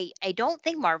clear, and I don't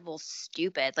think Marvel's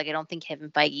stupid. Like, I don't think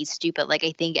Kevin Feige's stupid. Like,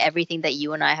 I think everything that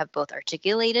you and I have both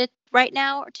articulated right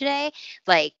now today,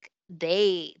 like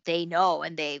they know,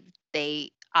 and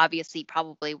they obviously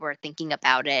probably were thinking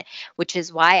about it, which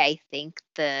is why I think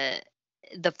the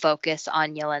focus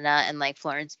on Yelena and like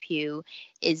Florence Pugh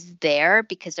is there,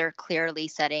 because they're clearly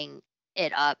setting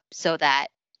it up so that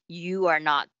you are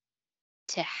not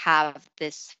to have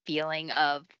this feeling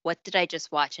of what did I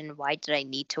just watch and why did I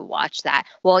need to watch that?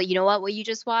 Well, you know what you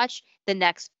just watched? The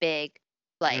next big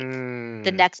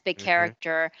the next big Mm-hmm.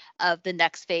 character of the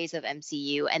next phase of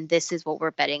MCU, and this is what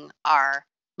we're betting our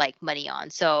like money on.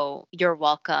 So you're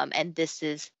welcome, and this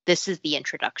is the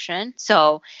introduction.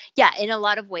 So yeah, in a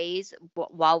lot of ways,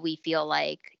 while we feel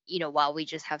like, while we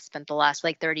just have spent the last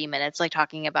like 30 minutes like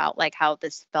talking about like how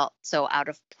this felt so out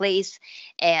of place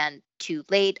and too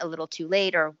late, a little too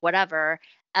late, or whatever,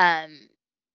 um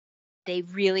they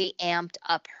really amped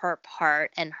up her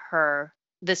part and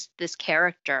this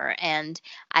character, and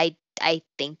I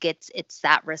think it's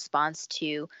that response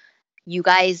to, you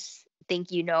guys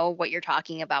think you know what you're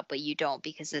talking about, but you don't,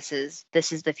 because this is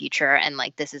the future, and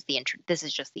like this is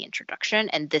just the introduction,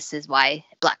 and this is why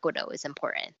Black Widow is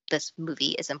important. This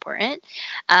movie is important.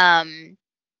 um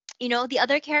the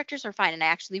other characters are fine, and I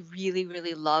actually really,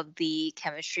 really love the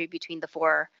chemistry between the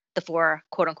four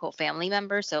quote unquote family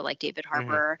members. So like David Mm-hmm.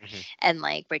 Harbour Mm-hmm. and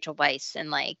like Rachel Weisz,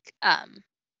 and like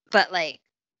but like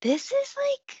this is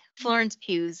like Florence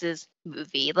Pugh's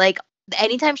movie. Like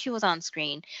anytime she was on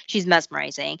screen, she's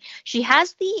mesmerizing. She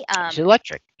has the She's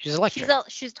electric. She's she's electric.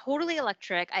 she's totally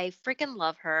electric. I freaking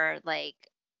love her. Like,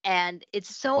 and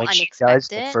it's so When she does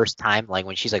the unexpected. first time, like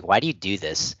when she's like, "Why do you do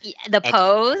this?" Yeah, the and she does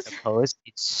pose. the pose,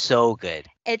 it's so good.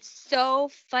 It's so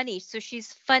funny. So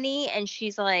she's funny, and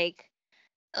she's like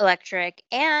electric,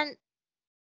 and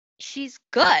she's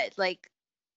good. Like,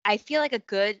 I feel like a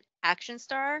good action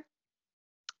star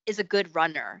is a good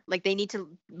runner. Like, they need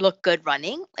to look good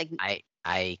running. Like,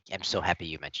 I am so happy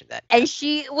you mentioned that. and Yes,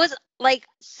 she was like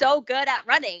so good at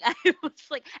running. I was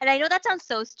like, and I know that sounds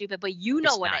so stupid, but you know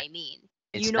it's what not. I mean.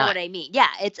 You It's know not. what I mean. Yeah,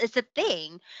 it's a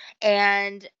thing.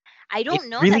 And I It don't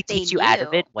know really that they takes you out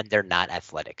of knew. it when they're not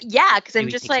athletic. Yeah, because I'm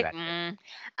Really just takes you like, out of it.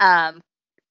 um,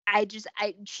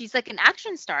 she's like an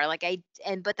action star, like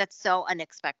but that's so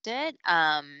unexpected.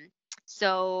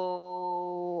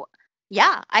 So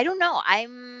yeah, I don't know.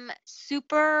 I'm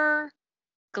super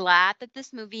glad that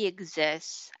this movie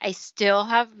exists. I still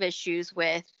have issues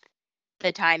with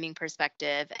the timing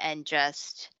perspective and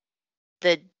just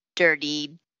the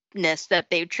dirtiness that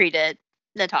they've treated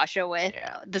Natasha with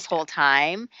Yeah, this yeah, whole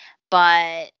time.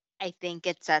 But I think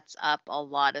it sets up a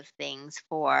lot of things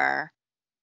for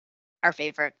our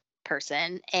favorite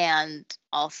person, and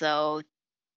also,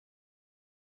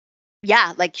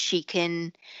 yeah, like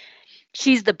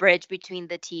she's the bridge between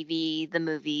the TV, the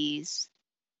movies,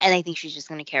 and I think she's just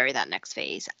going to carry that next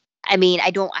phase. I mean,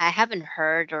 I haven't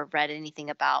heard or read anything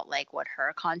about like what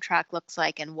her contract looks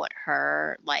like and what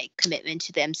her like commitment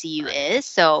to the MCU right. is.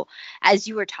 So as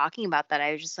you were talking about that,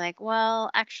 I was just like, well,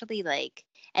 actually, like,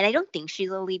 and I don't think she's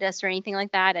elitist or anything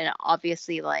like that. And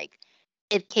obviously, like,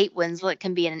 if Kate Winslet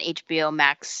can be in an HBO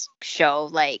Max show,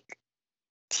 like,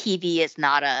 TV is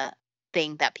not a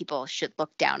thing that people should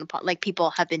look down upon. Like,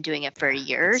 people have been doing it for Yeah,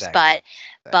 years, exactly.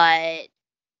 Exactly. but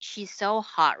she's so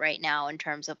hot right now in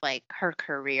terms of like her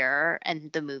career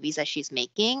and the movies that she's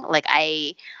making. Like,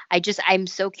 I'm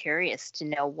so curious to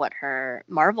know what her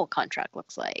Marvel contract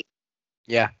looks like.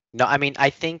 Yeah. No, I mean, I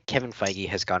think Kevin Feige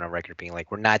has gone on record being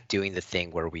like, we're not doing the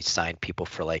thing where we sign people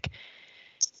for like,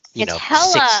 It's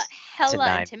hella 6 to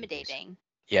 9 movies. intimidating.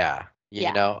 Yeah.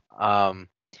 Yeah.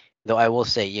 Though I will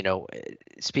say,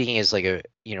 speaking as like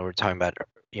we're talking about,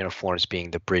 Florence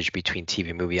being the bridge between TV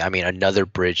and movie. I mean, another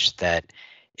bridge that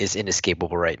is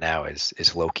inescapable right now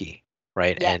is Loki,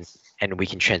 right? And Yes. and we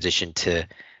can transition to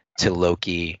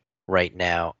Loki right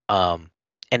now.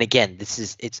 And again,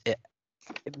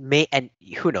 it may, and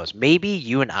who knows, maybe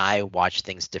you and I watch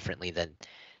things differently than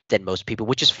most people,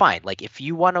 which is fine. Like if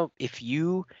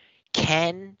you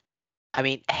can, I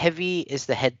mean, heavy is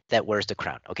the head that wears the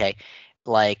crown, okay?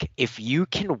 Like, if you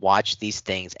can watch these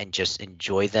things and just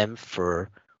enjoy them for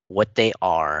what they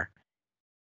are,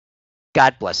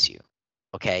 God bless you,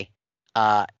 okay?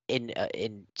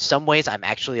 In some ways, I'm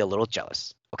actually a little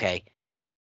jealous, okay?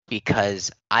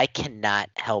 because I cannot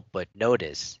help but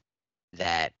notice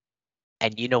that,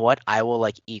 and you know what? I will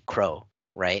like eat crow,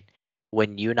 right?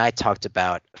 When you and I talked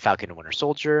about Falcon and Winter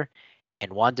Soldier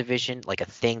and WandaVision, like a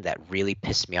thing that really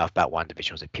pissed me off about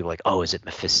WandaVision was like people like, oh, is it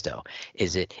Mephisto?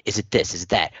 Is it this? Is it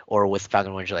that? Or with Falcon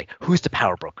and Winter, like, who's the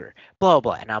power broker? Blah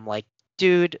blah. And I'm like,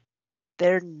 dude,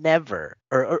 they're never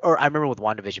or I remember with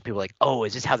WandaVision, people were like, oh,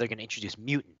 is this how they're gonna introduce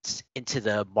mutants into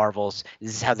the Marvels?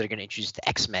 Is this how they're gonna introduce the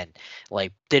X-Men?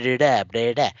 Like da da da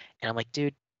da da. And I'm like,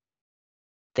 dude,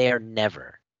 they are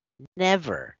never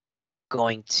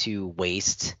going to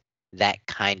waste that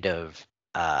kind of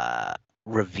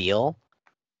reveal,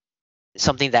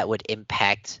 something that would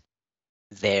impact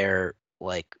their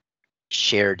like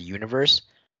shared universe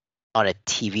on a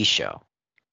TV show.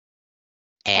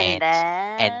 And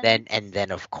and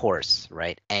then of course,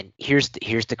 right? And here's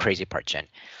the crazy part, Jen.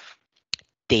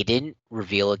 They didn't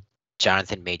reveal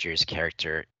Jonathan Majors'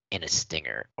 character in a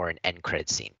stinger or an end credit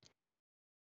scene.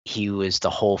 He was the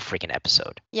whole freaking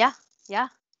episode. Yeah.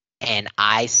 And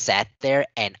I sat there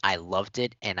and I loved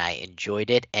it and I enjoyed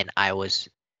it and I was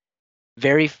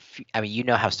I mean, you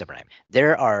know how stubborn I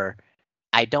am.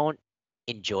 I don't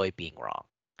enjoy being wrong,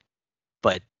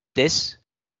 but this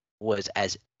was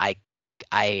as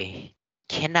I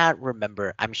cannot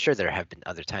remember. I'm sure there have been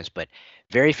other times, but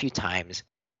very few times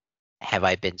have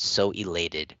I been so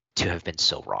elated to have been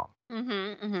so wrong.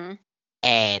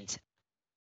 And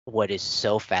what is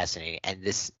so fascinating, and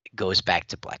this goes back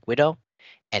to Black Widow,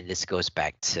 and this goes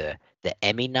back to the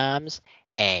Emmy noms,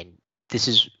 and this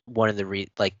is one of the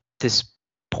this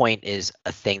point is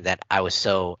a thing that I was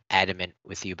so adamant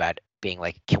with you about, being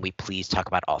like, can we please talk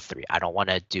about all three? I don't want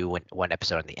to do one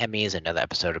episode on the Emmys, another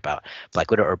episode about Black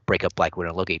Widow, or break up Black Widow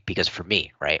and Loki, because for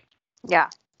me, right? Yeah.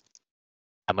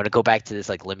 I'm going to go back to this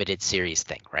like limited series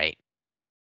thing, right?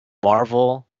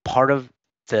 Marvel, part of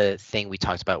the thing we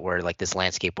talked about where like this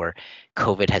landscape where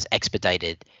COVID has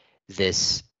expedited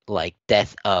this like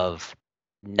death of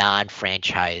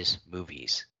non-franchise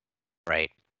movies,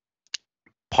 right?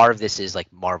 Part of this is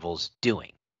like Marvel's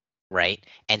doing, right?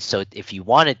 And so if you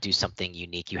want to do something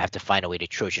unique, you have to find a way to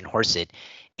Trojan horse it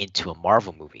into a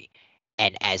Marvel movie.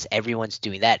 And as everyone's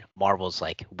doing that, Marvel's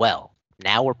like, well,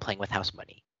 now we're playing with house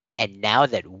money. And now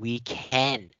that we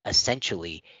can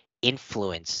essentially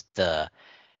influence the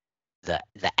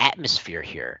atmosphere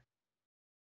here,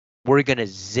 we're gonna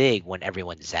zig when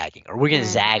everyone's zagging, or we're gonna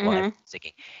zag when everyone's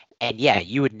zigging. And yeah,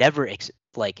 you would never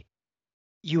expect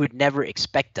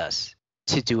us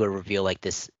to do a reveal like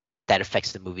this that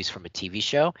affects the movies from a TV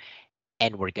show,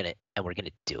 and we're gonna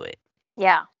do it.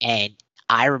 Yeah. And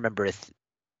I remember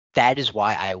that is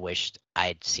why I wished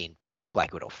I'd seen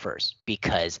Black Widow first,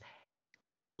 because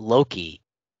Loki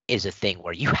is a thing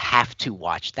where you have to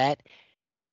watch that,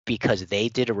 because they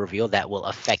did a reveal that will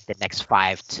affect the next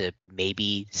 5 to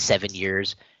maybe 7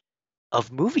 years of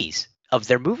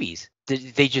their movies.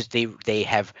 They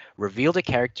have revealed a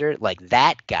character like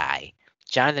that guy,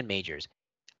 Jonathan Majors.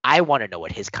 I want to know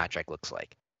what his contract looks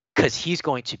like, because he's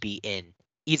going to be in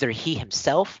either he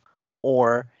himself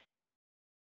or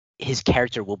his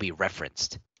character will be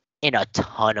referenced in a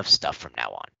ton of stuff from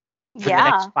now on for the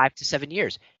next 5 to 7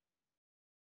 years.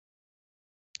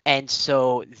 And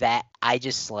so that I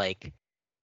just like,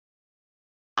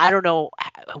 I don't know.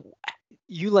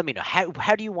 You let me know.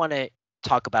 How do you want to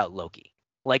talk about Loki?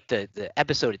 Like the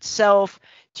episode itself?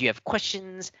 Do you have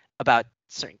questions about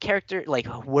certain character? Like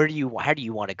how do you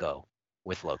want to go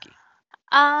with Loki?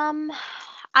 I'm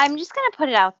just gonna put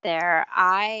it out there.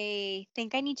 I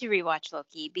think I need to rewatch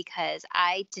Loki because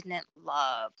I didn't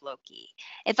love Loki.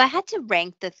 If I had to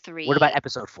rank the 3, what about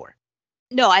episode 4?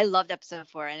 No, I loved episode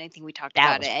 4, and I think we talked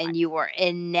about it, and you were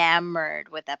enamored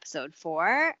with episode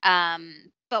 4.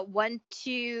 But 1,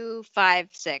 2, 5,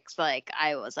 6, like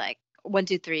I was like 1,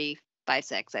 2, 3, 5,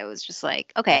 6. I was just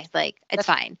like, okay, like it's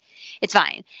fine.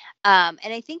 And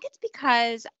I think it's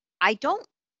because I don't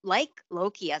like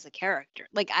Loki as a character.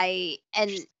 Like I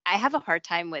have a hard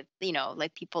time with,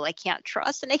 like people I can't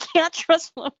trust, and I can't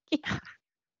trust Loki.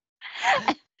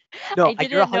 No, I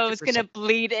didn't know it was gonna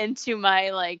bleed into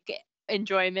my like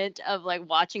enjoyment of like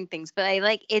watching things, but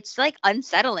it's like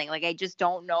unsettling. Like I just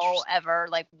don't know ever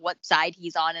like what side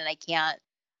he's on, and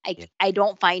I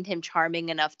don't find him charming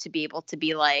enough to be able to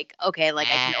be like, okay, like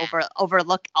I can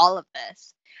overlook all of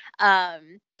this.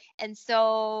 And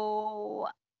so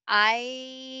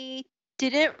I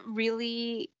didn't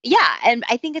really, and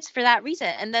I think it's for that reason.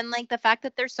 And then like the fact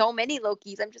that there's so many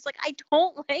Lokis, I'm just like, I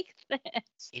don't like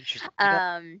this.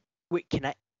 Interesting. Wait, can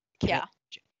I?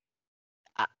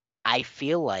 I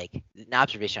feel like an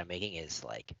observation I'm making is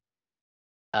like,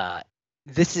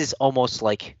 this is almost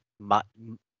like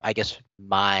I guess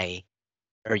my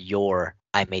or your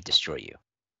I may destroy you.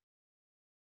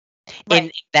 In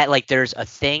Right. that like there's a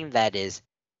thing that is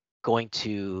going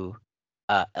to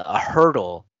a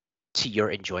hurdle to your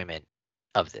enjoyment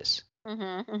of this,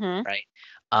 Mhm. right?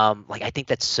 Like I think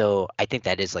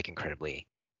that is like incredibly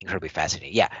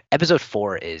fascinating. Yeah, episode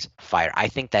 4 is fire. I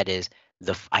think that is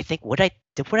I think what I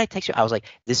text you? I was like,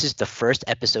 this is the first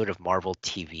episode of Marvel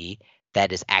TV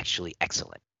that is actually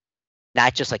excellent.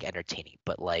 Not just like entertaining,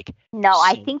 but like No,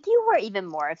 I so think you were even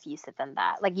more effusive than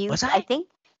that. Like was I I? think,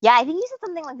 yeah, I think you said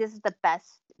something like this is the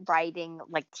best writing,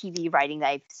 like TV writing that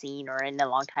I've seen or in a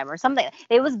long time or something.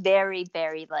 It was very,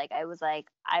 very like, I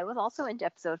was also into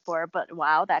episode 4, but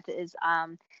wow, that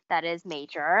is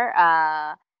major.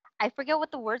 I forget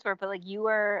what the words were, but like you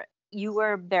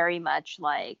were very much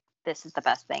like, this is the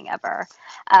best thing ever.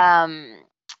 Yeah. Um,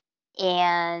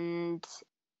 and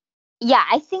yeah,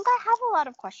 I think I have a lot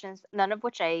of questions, none of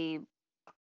which I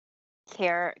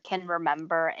can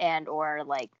remember and or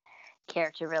like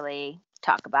care to really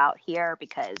talk about here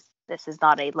because this is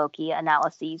not a Loki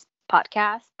analyses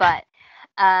podcast. But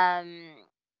um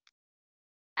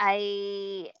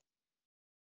I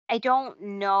I don't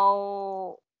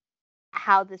know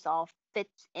how this all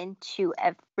fits into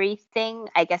everything.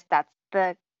 I guess that's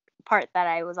the part that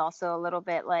I was also a little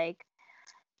bit like,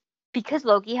 because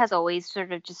Loki has always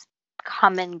sort of just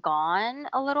come and gone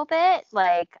a little bit.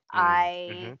 Like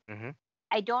Mm-hmm, mm-hmm.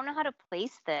 I don't know how to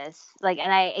place this. Like,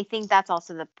 and I think that's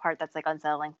also the part that's like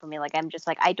unsettling for me. Like, I'm just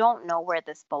like, I don't know where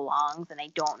this belongs, and I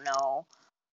don't know.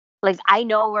 Like, I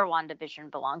know where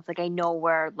WandaVision belongs. Like, I know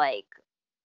where, like,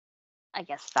 I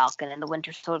guess Falcon and the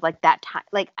Winter Soldier, like that time.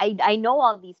 Like, I know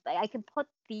all these. Like, I can put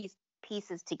these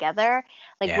pieces together.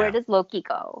 Like, where Yeah. does Loki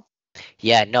go?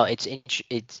 Yeah, no,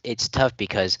 it's tough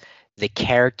because the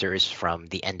character is from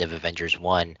the end of Avengers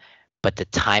 1, but the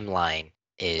timeline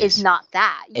Is not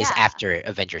that. is Yeah. after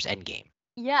Avengers Endgame.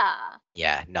 Yeah.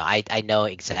 Yeah, no, I know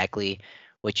exactly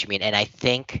what you mean. And I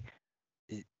think,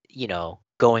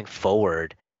 going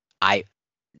forward, I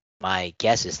my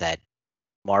guess is that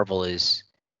Marvel is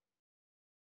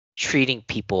treating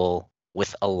people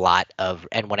with a lot of,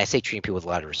 and when I say treating people with a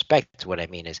lot of respect, what I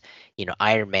mean is,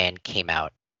 Iron Man came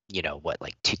out, what,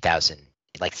 like 2000,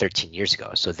 like 13 years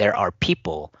ago. So there are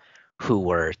people who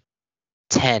were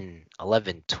 10,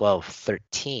 11, 12,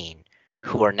 13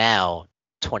 who are now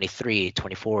 23,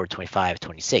 24, 25,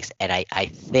 26. And I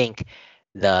think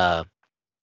the,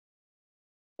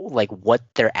 like what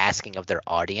they're asking of their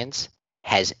audience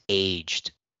has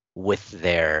aged with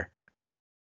the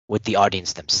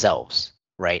audience themselves,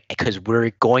 right? Because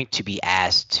we're going to be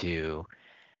asked to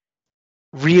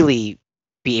really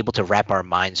be able to wrap our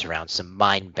minds around some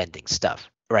mind-bending stuff,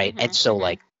 right? And Mhm. so, Mhm.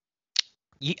 like,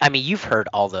 I mean, you've heard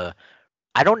all the.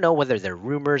 I don't know whether they're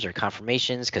rumors or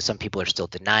confirmations because some people are still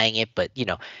denying it, but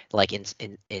like in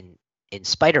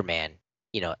Spider-Man,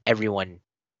 everyone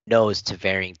knows to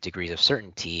varying degrees of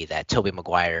certainty that Tobey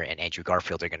Maguire and Andrew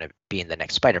Garfield are going to be in the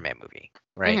next Spider-Man movie,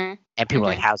 right? Mhm. And people are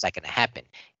like, Mhm. how's that going to happen?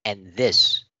 And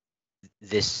this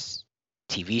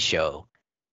TV show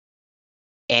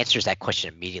answers that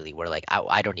question immediately. Where like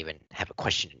I don't even have a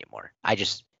question anymore. I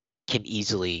just can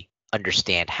easily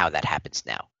understand how that happens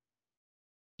now.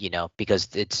 Because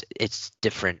it's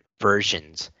different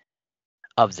versions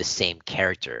of the same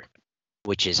character,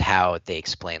 which is how they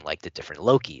explain like the different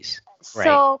Lokis, right?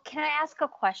 So, can I ask a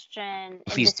question? And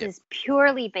Please this do. is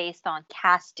purely based on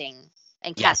casting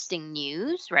and Yes. casting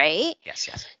news, right? Yes.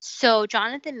 Yes. So,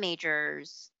 Jonathan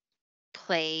Majors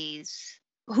plays,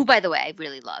 who, by the way, I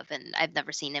really love, and I've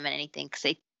never seen him in anything because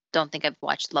I don't think I've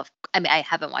watched Love. I mean, I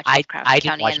haven't watched I Lovecraft didn't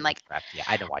County, watch and like, Lovecraft. Yeah,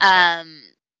 I didn't watch that. um,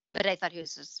 but I thought he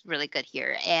was just really good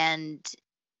here, and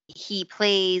he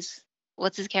plays,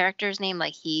 what's his character's name?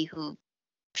 Like, he who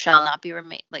shall not be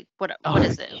remain. Like, what Oh,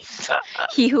 is it?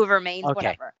 He who remains, okay.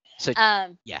 whatever. So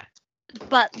Um, yeah.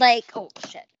 but like, oh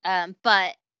shit.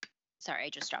 But sorry, I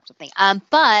just dropped something.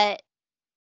 But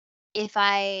if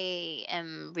I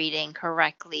am reading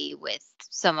correctly with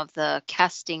some of the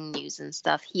casting news and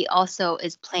stuff, he also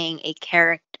is playing a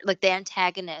character, like the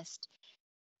antagonist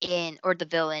in, or the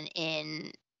villain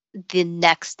in the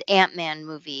next Ant-Man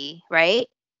movie, right?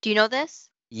 Do you know this?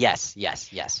 Yes.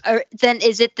 Yes. Yes. Or then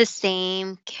is it the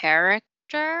same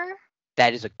character?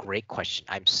 That is a great question.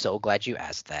 I'm so glad you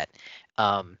asked that.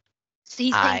 Um, So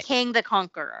he's playing I King the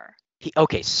Conqueror.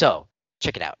 okay. So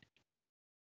check it out.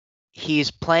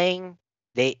 He's playing.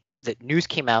 The news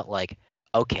came out like,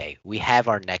 okay, we have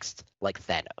our next like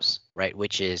Thanos, right?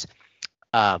 Which is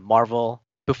Marvel.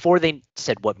 Before they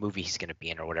said what movie he's gonna be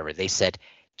in or whatever, they said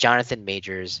Jonathan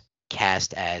Majors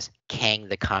cast as Kang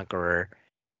the Conqueror.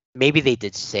 Maybe they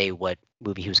did say what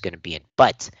movie he was going to be in.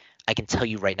 But I can tell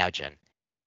you right now, Jen,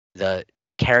 the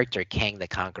character Kang the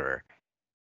Conqueror,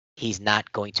 he's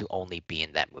not going to only be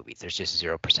in that movie. There's just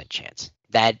 0% chance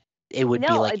that it would be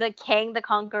No, like, the Kang the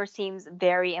Conqueror seems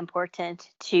very important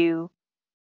to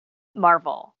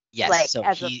Marvel. yes. Like So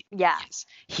as a yes,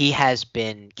 he has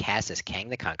been cast as Kang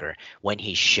the Conqueror. When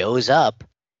he shows up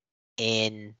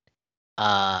in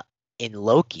uh in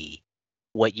Loki,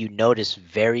 what you notice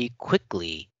very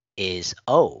quickly is,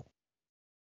 oh,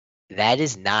 that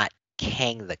is not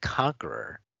Kang the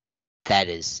Conqueror. That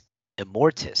is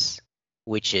Immortus,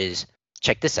 which is,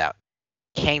 check this out.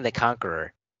 Kang the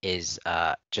Conqueror is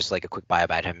just like a quick bio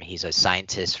about him. He's a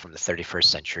scientist from the 31st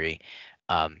century.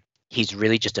 He's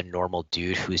really just a normal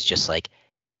dude who's just like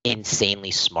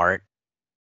insanely smart,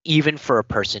 even for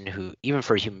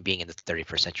a human being in the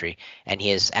 31st century, and he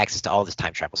has access to all this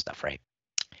time travel stuff, right?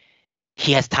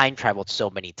 He has time traveled so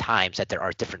many times that there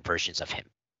are different versions of him.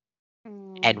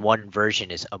 And one version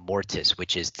is Immortus,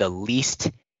 which is the least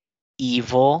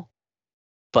evil,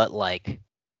 but like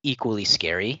equally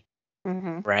scary,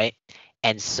 right?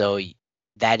 And so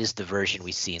that is the version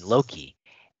we see in Loki.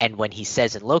 And when he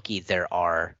says in Loki, there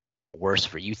are worse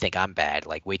for you think I'm bad,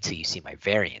 like wait till you see my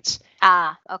variants.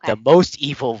 Okay. The most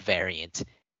evil variant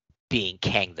being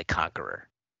Kang the Conqueror.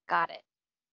 Got it.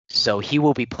 So he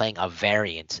will be playing a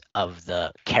variant of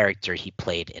the character he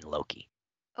played in Loki.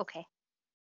 Okay.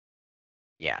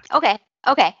 Yeah. Okay.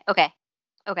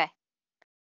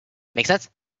 Make sense?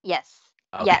 Yes.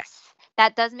 Okay. Yes.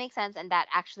 That does make sense, and that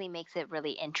actually makes it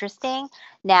really interesting.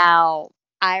 Now,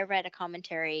 I read a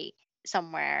commentary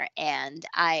somewhere, and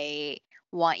I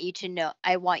want you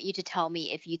to tell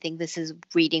me if you think this is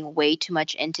reading way too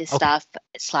much into stuff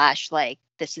 / like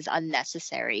this is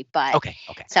unnecessary. But Okay.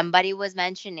 somebody was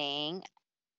mentioning,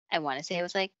 I want to say it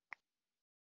was like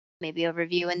maybe a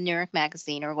review in New York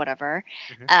Magazine or whatever.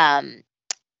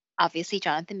 Obviously,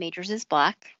 Jonathan Majors is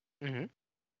black.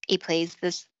 He plays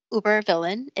this uber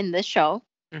villain in this show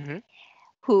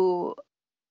who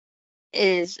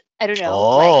is, I don't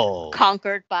know, like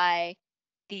conquered by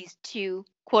these two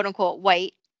quote unquote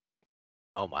white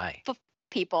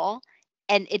people,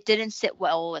 and it didn't sit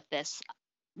well with this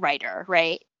writer,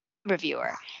 right?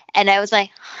 Reviewer. And I was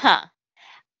like, huh.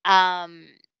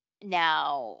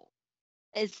 Now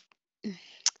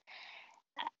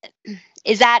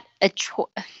is that a choice?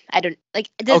 I don't like.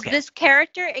 Does this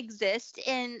character exist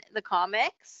in the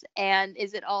comics? And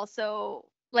is it also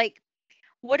like,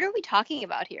 what are we talking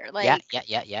about here? Like,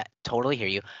 yeah. Totally hear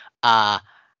you.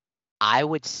 I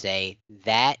would say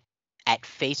that at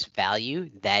face value,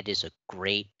 that is a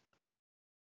great.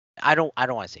 I don't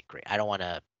want to say great. I don't want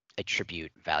to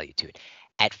attribute value to it.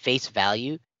 At face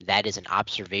value, that is an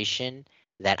observation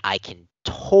that I can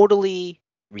totally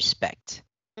respect.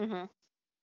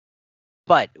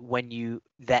 But when you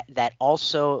that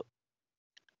also,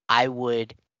 I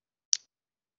would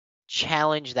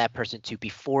challenge that person to,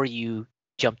 before you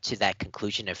jump to that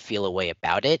conclusion and feel a way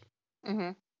about it,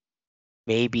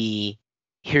 maybe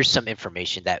here's some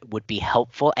information that would be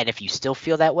helpful. And if you still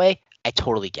feel that way, I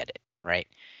totally get it, right?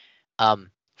 I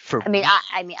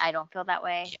don't feel that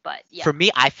way, but yeah. For me,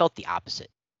 I felt the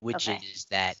opposite, which is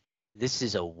that this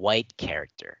is a white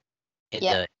character in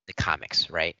the comics,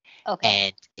 right?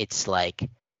 And it's like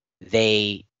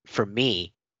for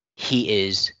me, he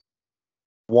is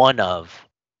one of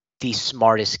the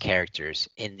smartest characters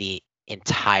in the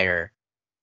entire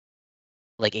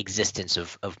like existence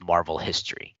of Marvel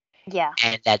history. Yeah.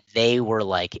 And that they were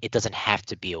like, it doesn't have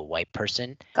to be a white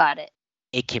person. Got it.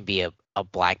 It can be a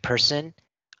black person.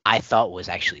 I thought was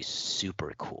actually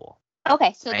super cool.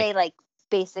 Okay, so they like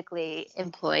basically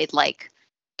employed like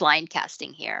blind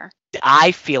casting here.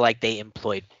 I feel like they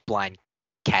employed blind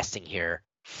casting here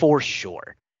for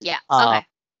sure. Yeah. Okay.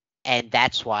 And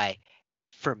that's why,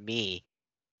 for me,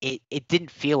 it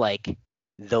didn't feel like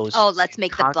those. Oh, let's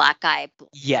make the black guy.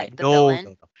 Yeah. Like the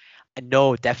villain.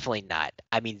 No, definitely not.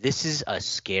 I mean, this is a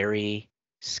scary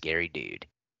dude.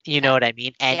 You know what I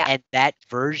mean? And that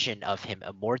version of him,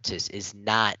 Immortus, is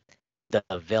not the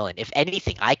villain. If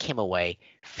anything, I came away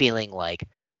feeling like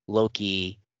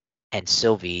Loki and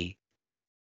Sylvie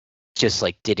just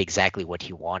like did exactly what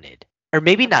he wanted. Or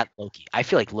maybe not Loki. I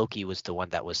feel like Loki was the one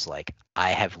that was like,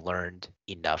 I have learned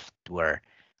enough where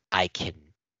I can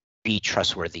be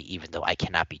trustworthy even though I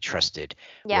cannot be trusted.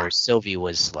 Yeah. Where Sylvie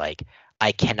was like,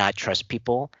 I cannot trust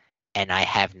people and I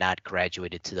have not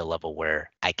graduated to the level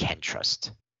where I can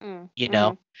trust. You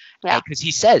know? Yeah. Because he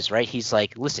says, right? He's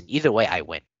like, listen, either way I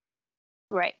win.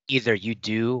 Right. Either you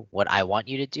do what I want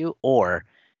you to do or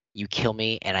you kill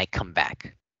me and I come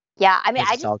back. Yeah, I mean,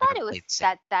 I just thought it was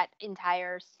that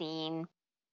entire scene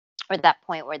or that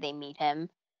point where they meet him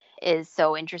is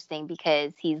so interesting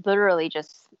because he's literally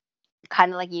just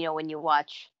kind of like, when you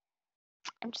watch,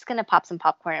 I'm just going to pop some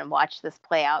popcorn and watch this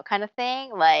play out kind of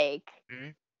thing. Like,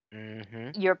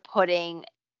 Mm-hmm. you're putting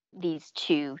these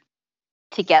two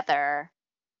together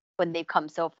when they've come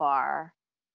so far.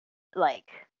 Like,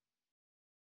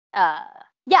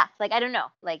 yeah, like, I don't know.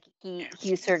 Like,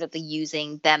 he's sort of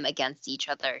using them against each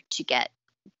other to get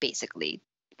basically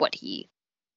what he.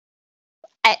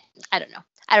 I don't know.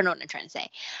 I don't know what I'm trying to say.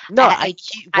 No, I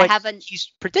haven't.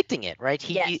 he's predicting it, right?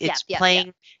 Yes, It's yeah.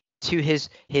 playing to his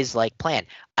like plan.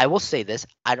 I will say this.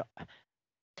 I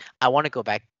want to go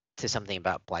back to something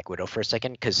about Black Widow for a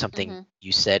second, because something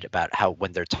you said about how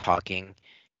when they're talking,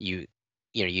 you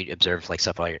you observe like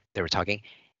stuff while they were talking.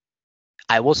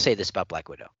 I will say this about Black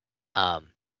Widow.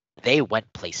 They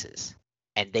went places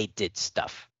and they did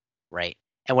stuff, right?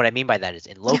 And what I mean by that is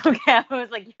in Loki. Okay, I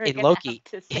was like, in Loki,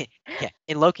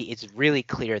 in Loki, it's really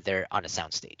clear they're on a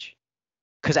soundstage,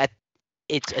 because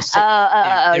it's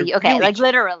a okay, really, like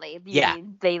literally. Yeah,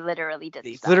 they literally did.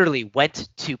 They stuff. literally went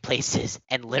to places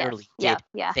and literally did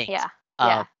things.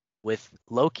 With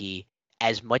Loki,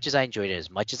 as much as I enjoyed it, as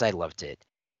much as I loved it,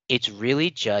 it's really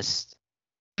just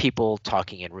people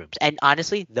talking in rooms. And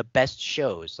honestly, the best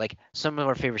shows, like some of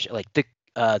our favorite shows, like the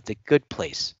Good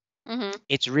Place,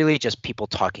 it's really just people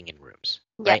talking in rooms,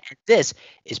 right? And this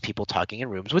is people talking in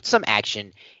rooms with some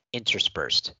action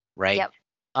interspersed, right?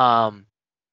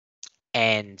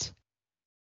 And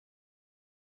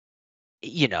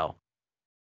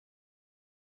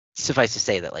suffice to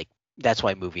say that like that's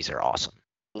why movies are awesome.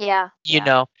 You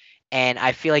know, and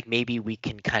I feel like maybe we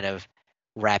can kind of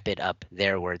wrap it up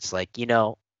there where it's like,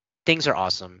 things are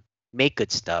awesome, make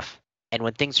good stuff, and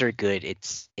when things are good,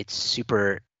 it's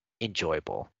super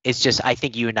enjoyable. It's just I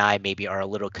think you and I maybe are a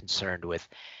little concerned with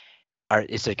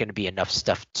is there going to be enough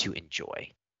stuff to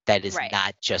enjoy that is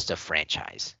not just a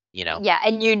franchise, Yeah,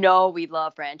 and we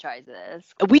love franchises.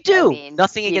 We do.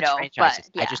 Nothing against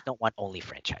franchises. I just don't want only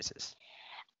franchises.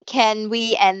 Can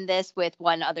we end this with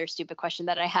one other stupid question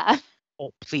that I have?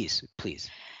 Oh, please.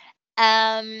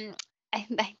 I'm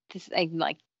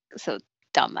like so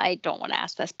dumb. I don't want to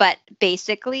ask this, but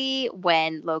basically,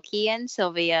 when Loki and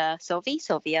Sylvie,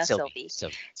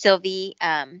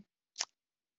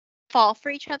 fall for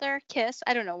each other, kiss.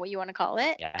 I don't know what you want to call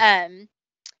it. Yeah.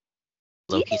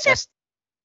 Loki says.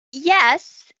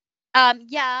 Yes.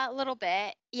 Yeah, a little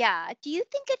bit. Yeah. Do you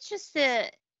think it's just I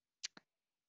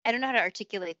don't know how to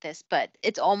articulate this, but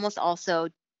it's almost also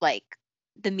like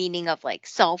the meaning of like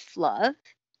self-love?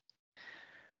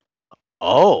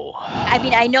 Oh. I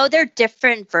mean, I know they're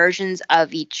different versions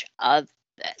of each of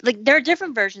like there are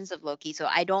different versions of Loki, so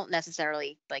I don't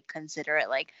necessarily like consider it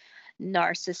like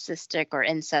narcissistic or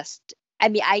incest. I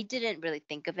mean, I didn't really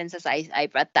think of incest. I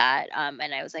read that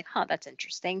and I was like, huh, that's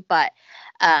interesting. But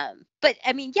I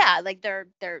mean, yeah, like they're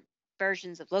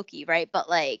versions of Loki, right? But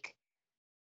like,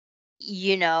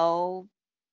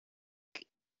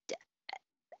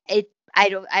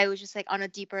 I was just like on a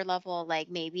deeper level,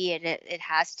 like maybe it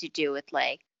has to do with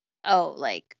like, oh,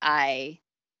 like I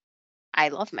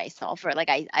love myself, or like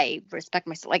I respect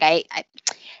myself, like I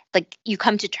like you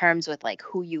come to terms with like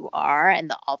who you are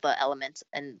and all the elements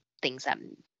and things that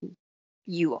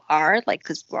you are, like,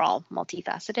 because we're all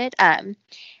multifaceted.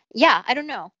 Yeah, I don't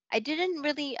know. I didn't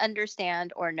really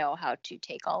understand or know how to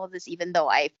take all of this, even though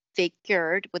I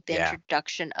figured with the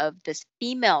introduction of this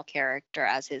female character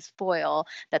as his foil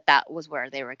that was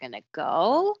where they were gonna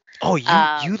go. Oh,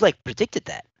 you like predicted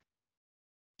that?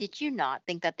 Did you not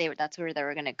think that that's where they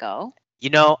were gonna go?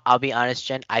 I'll be honest,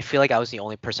 Jen. I feel like I was the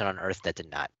only person on Earth that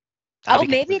did not.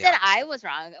 Maybe then I was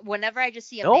wrong. Whenever I just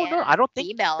see a man I don't think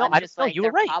female, no, I'm just like, you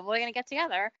were right. Probably gonna get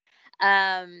together.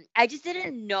 I just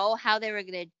didn't know how they were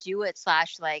gonna do it.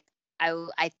 / like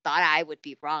I thought I would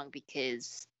be wrong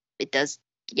because it does.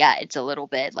 Yeah, it's a little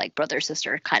bit like brother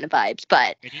sister kind of vibes.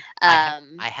 But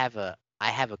I have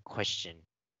a question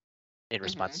in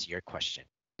response to your question.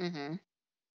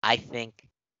 I think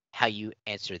how you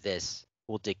answer this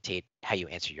will dictate how you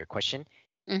answer your question.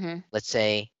 Let's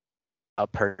say a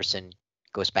person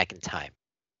goes back in time.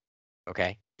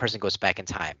 Okay, person goes back in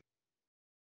time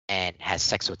and has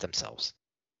sex with themselves,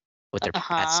 with their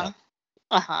past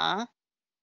self.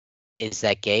 Is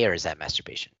that gay or is that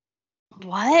masturbation?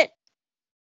 What?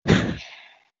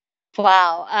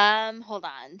 Wow. Hold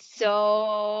on.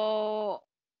 So,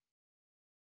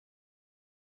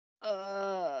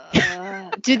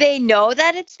 do they know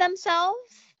that it's themselves?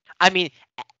 I mean,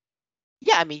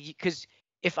 yeah. I mean, because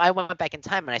if I went back in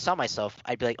time and I saw myself,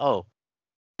 I'd be like, "Oh,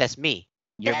 that's me.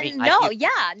 You're me." No,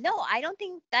 I don't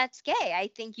think that's gay.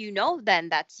 I think then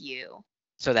that's you.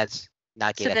 So that's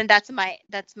not gay. So then that's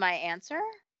my answer.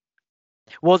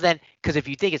 Well, then, because if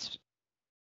you think it's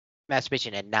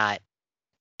masturbation and not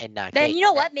Then gay, you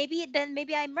know what? Maybe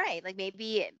I'm right. Like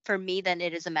maybe for me, then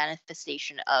it is a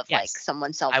manifestation of like yes,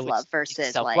 someone's I would self-love think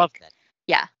versus self-love like, then.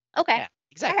 yeah. Okay. Yeah, All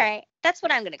exactly. right. That's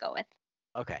what I'm gonna go with.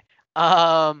 Okay.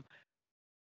 Um,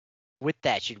 with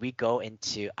that, should we go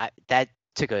into that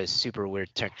took a super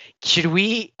weird turn. Should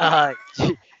we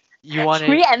you want Should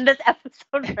to we end this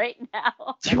episode right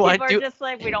now? do you People want are to just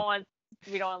like, we don't want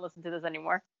to listen to this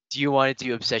anymore.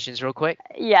 do obsessions real quick?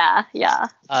 Yeah, yeah.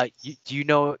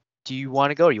 Do you want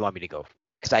to go or you want me to go?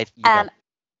 Because Um,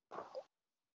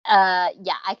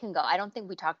 yeah, I can go. I don't think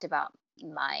we talked about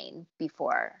mine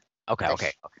before. Okay.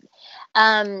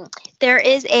 There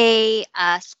is a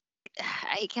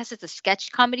I guess it's a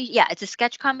sketch comedy. Yeah, it's a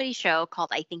sketch comedy show called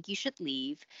I Think You Should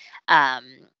Leave, um,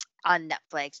 on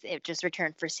Netflix. It just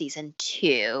returned for season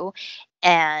 2,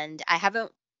 and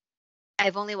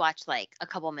I've only watched like a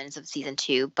couple minutes of season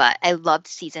 2, but I loved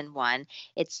season 1.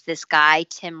 It's this guy,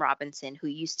 Tim Robinson, who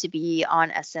used to be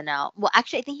on SNL. Well,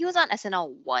 actually, I think he was on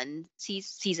SNL one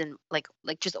season, like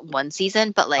just one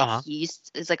season, but like Uh-huh.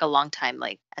 is like a long time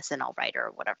like SNL writer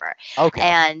or whatever. Okay.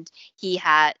 And he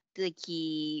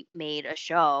made a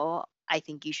show, I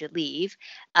Think You Should Leave.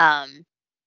 And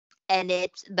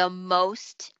it's the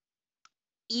most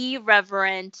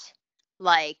irreverent,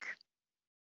 like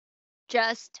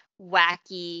just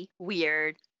wacky,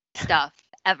 weird stuff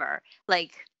ever.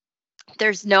 Like,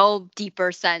 there's no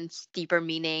deeper sense, deeper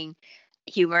meaning,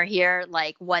 humor here.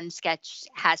 Like, one sketch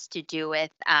has to do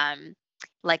with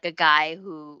like a guy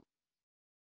who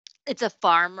it's a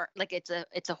farmer, like it's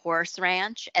a horse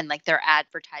ranch, and like their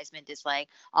advertisement is like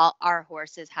all our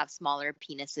horses have smaller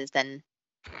penises than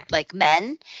like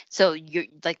men, so you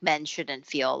like men shouldn't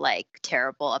feel like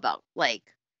terrible about like,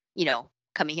 you know,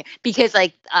 coming here because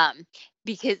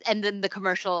and then the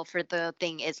commercial for the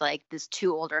thing is like this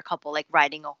two older couple like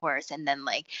riding a horse, and then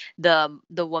like the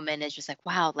woman is just like,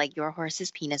 wow, like your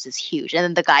horse's penis is huge, and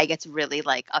then the guy gets really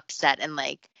like upset and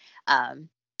like um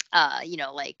you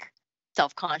know, like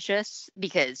self-conscious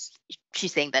because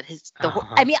she's saying that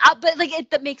I mean, but like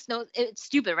that makes no, it's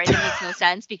stupid, right? It makes no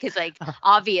sense because like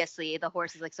obviously the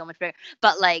horse is like so much bigger,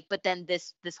 but then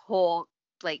this whole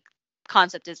like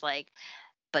concept is like,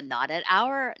 but not at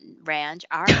our ranch.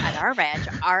 At our ranch,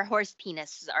 our horse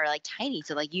penises are like tiny,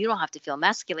 so like you don't have to feel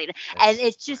emasculated. And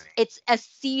That's it's just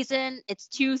funny. it's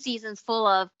 2 seasons full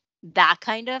of that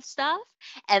kind of stuff.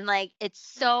 And like it's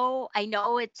so, I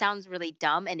know it sounds really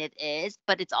dumb, and it is,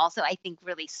 but it's also I think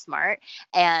really smart.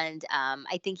 And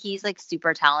I think he's like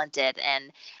super talented.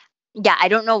 And yeah, I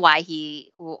don't know why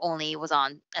he only was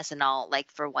on SNL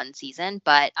like for one season,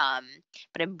 but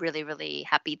I'm really really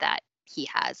happy that he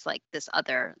has like this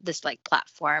like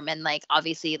platform. And like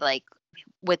obviously like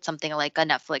with something like a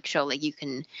Netflix show, like you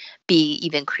can be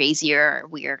even crazier,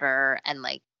 weirder, and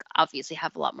like obviously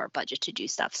have a lot more budget to do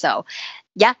stuff. So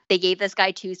yeah, they gave this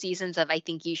guy 2 seasons of I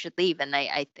Think You Should Leave, and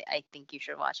I think you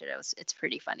should watch it. It's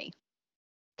pretty funny.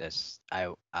 This I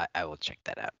will check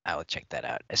that out. I will check that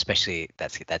out. Especially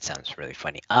that sounds really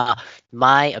funny.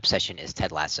 My obsession is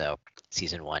Ted Lasso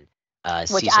season 1.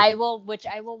 Season Which I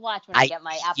will watch when I I get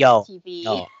my Apple yo TV.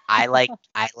 no, I like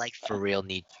for real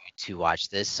need you to watch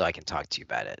this so I can talk to you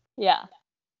about it. Yeah.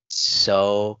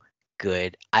 So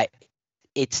good.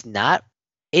 It's not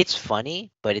it's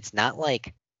funny, but it's not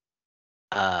like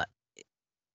uh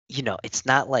it's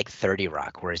not like 30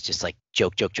 Rock where it's just like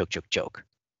joke, joke, joke, joke, joke.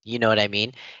 You know what I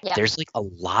mean? Yeah. There's like a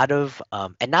lot of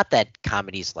and not that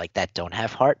comedies like that don't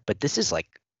have heart, but this is like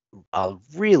a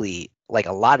really like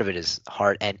a lot of it is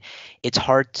hard, and it's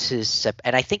hard to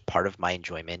and I think part of my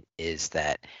enjoyment is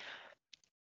that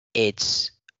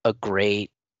it's a great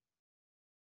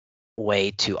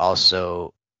way to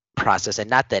also process, and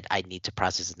not that I need to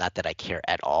process it, not that I care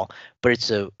at all, but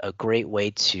it's a great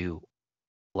way to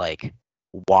like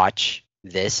watch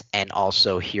this and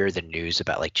also hear the news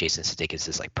about like Jason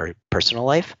Sudeikis' like personal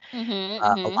life.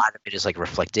 A lot of it is like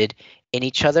reflected in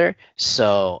each other,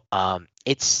 so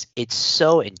it's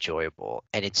so enjoyable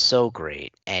and it's so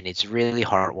great and it's really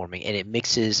heartwarming, and it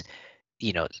mixes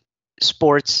you know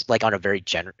sports like on a very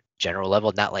general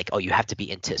level, not like, oh, you have to be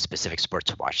into a specific sport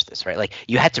to watch this, right? Like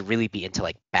you had to really be into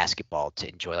like basketball to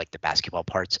enjoy like the basketball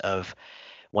parts of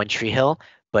One Tree Hill,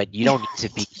 but you don't need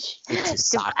to be into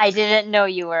soccer. I didn't know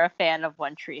you were a fan of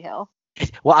One Tree Hill.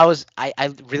 Well,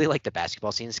 I really like the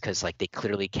basketball scenes because like they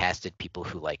clearly casted people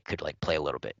who like could like play a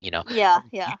little bit, you know. Yeah,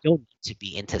 You yeah. don't need to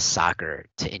be into soccer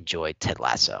to enjoy Ted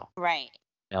Lasso, Right.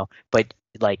 you know. But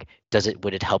like,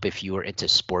 would it help if you were into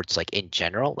sports like in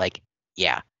general? Like,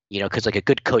 yeah, because like a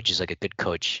good coach is like a good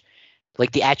coach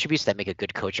like the attributes that make a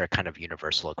good coach are kind of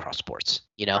universal across sports,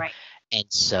 you know? Right. And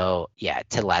so, yeah,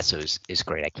 Ted Lasso is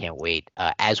great. I can't wait.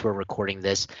 As we're recording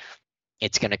this,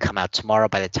 it's going to come out tomorrow.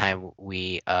 By the time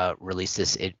we release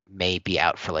this, it may be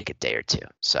out for like a day or two.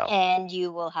 So, And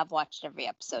you will have watched every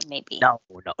episode, maybe. no.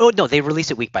 Oh, no, they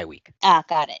release it week by week. Ah,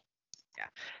 got it. Yeah.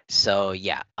 So,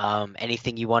 yeah.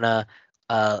 Anything you want to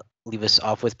leave us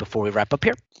off with before we wrap up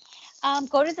here?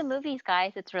 Go to the movies,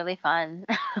 guys. It's really fun.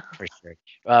 For sure.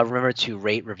 Remember to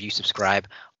rate, review, subscribe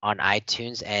on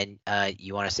iTunes. And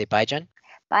you want to say bye, Jen?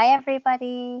 Bye,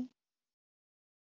 everybody.